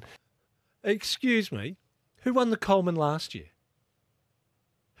again. Excuse me, who won the Coleman last year?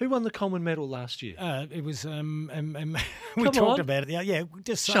 Who won the Coleman medal last year? It was, we Come talked on. about it. Yeah,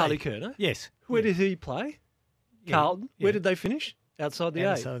 just say. Charlie Kerner? Yes. Where did he play? Yeah, Carlton? yeah. Where did they finish? Outside the 8?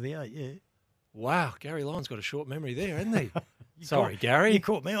 Outside the 8, yeah. Wow, Gary Lyon's got a short memory there, hasn't he? You Sorry, caught- Gary. You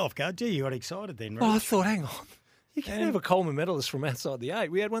caught me off guard. Gee, you got excited then, Oh, I Rich. thought, hang on. You can't have a Coleman medalist from outside the 8.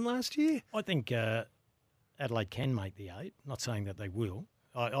 We had one last year. I think Adelaide can make the 8. Not saying that they will.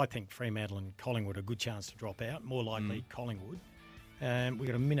 I think Fremantle and Collingwood are a good chance to drop out. More likely Collingwood. We've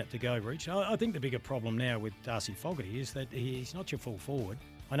got a minute to go, Rich. I think the bigger problem now with Darcy Fogarty is that he's not your full forward.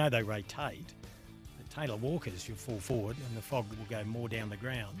 I know they rotate. But Taylor Walker's your full forward, and the Fog will go more down the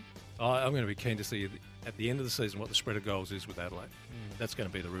ground. I'm going to be keen to see at the end of the season what the spread of goals is with Adelaide. That's going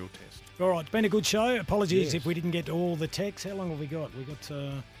to be the real test. All right, it's been a good show. Apologies Yes. if we didn't get to all the texts. How long have we got?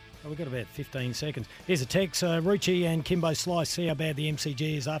 We've got about 15 seconds. Here's a text. Rucci and Kimbo Slice see how bad the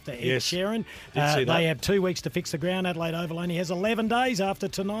MCG is after Ed Yes. Sheeran. Did see that. They have 2 weeks to fix the ground. Adelaide Oval only has 11 days after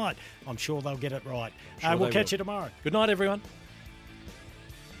tonight. I'm sure they'll get it right. Sure We'll they catch will. you tomorrow. Good night, everyone.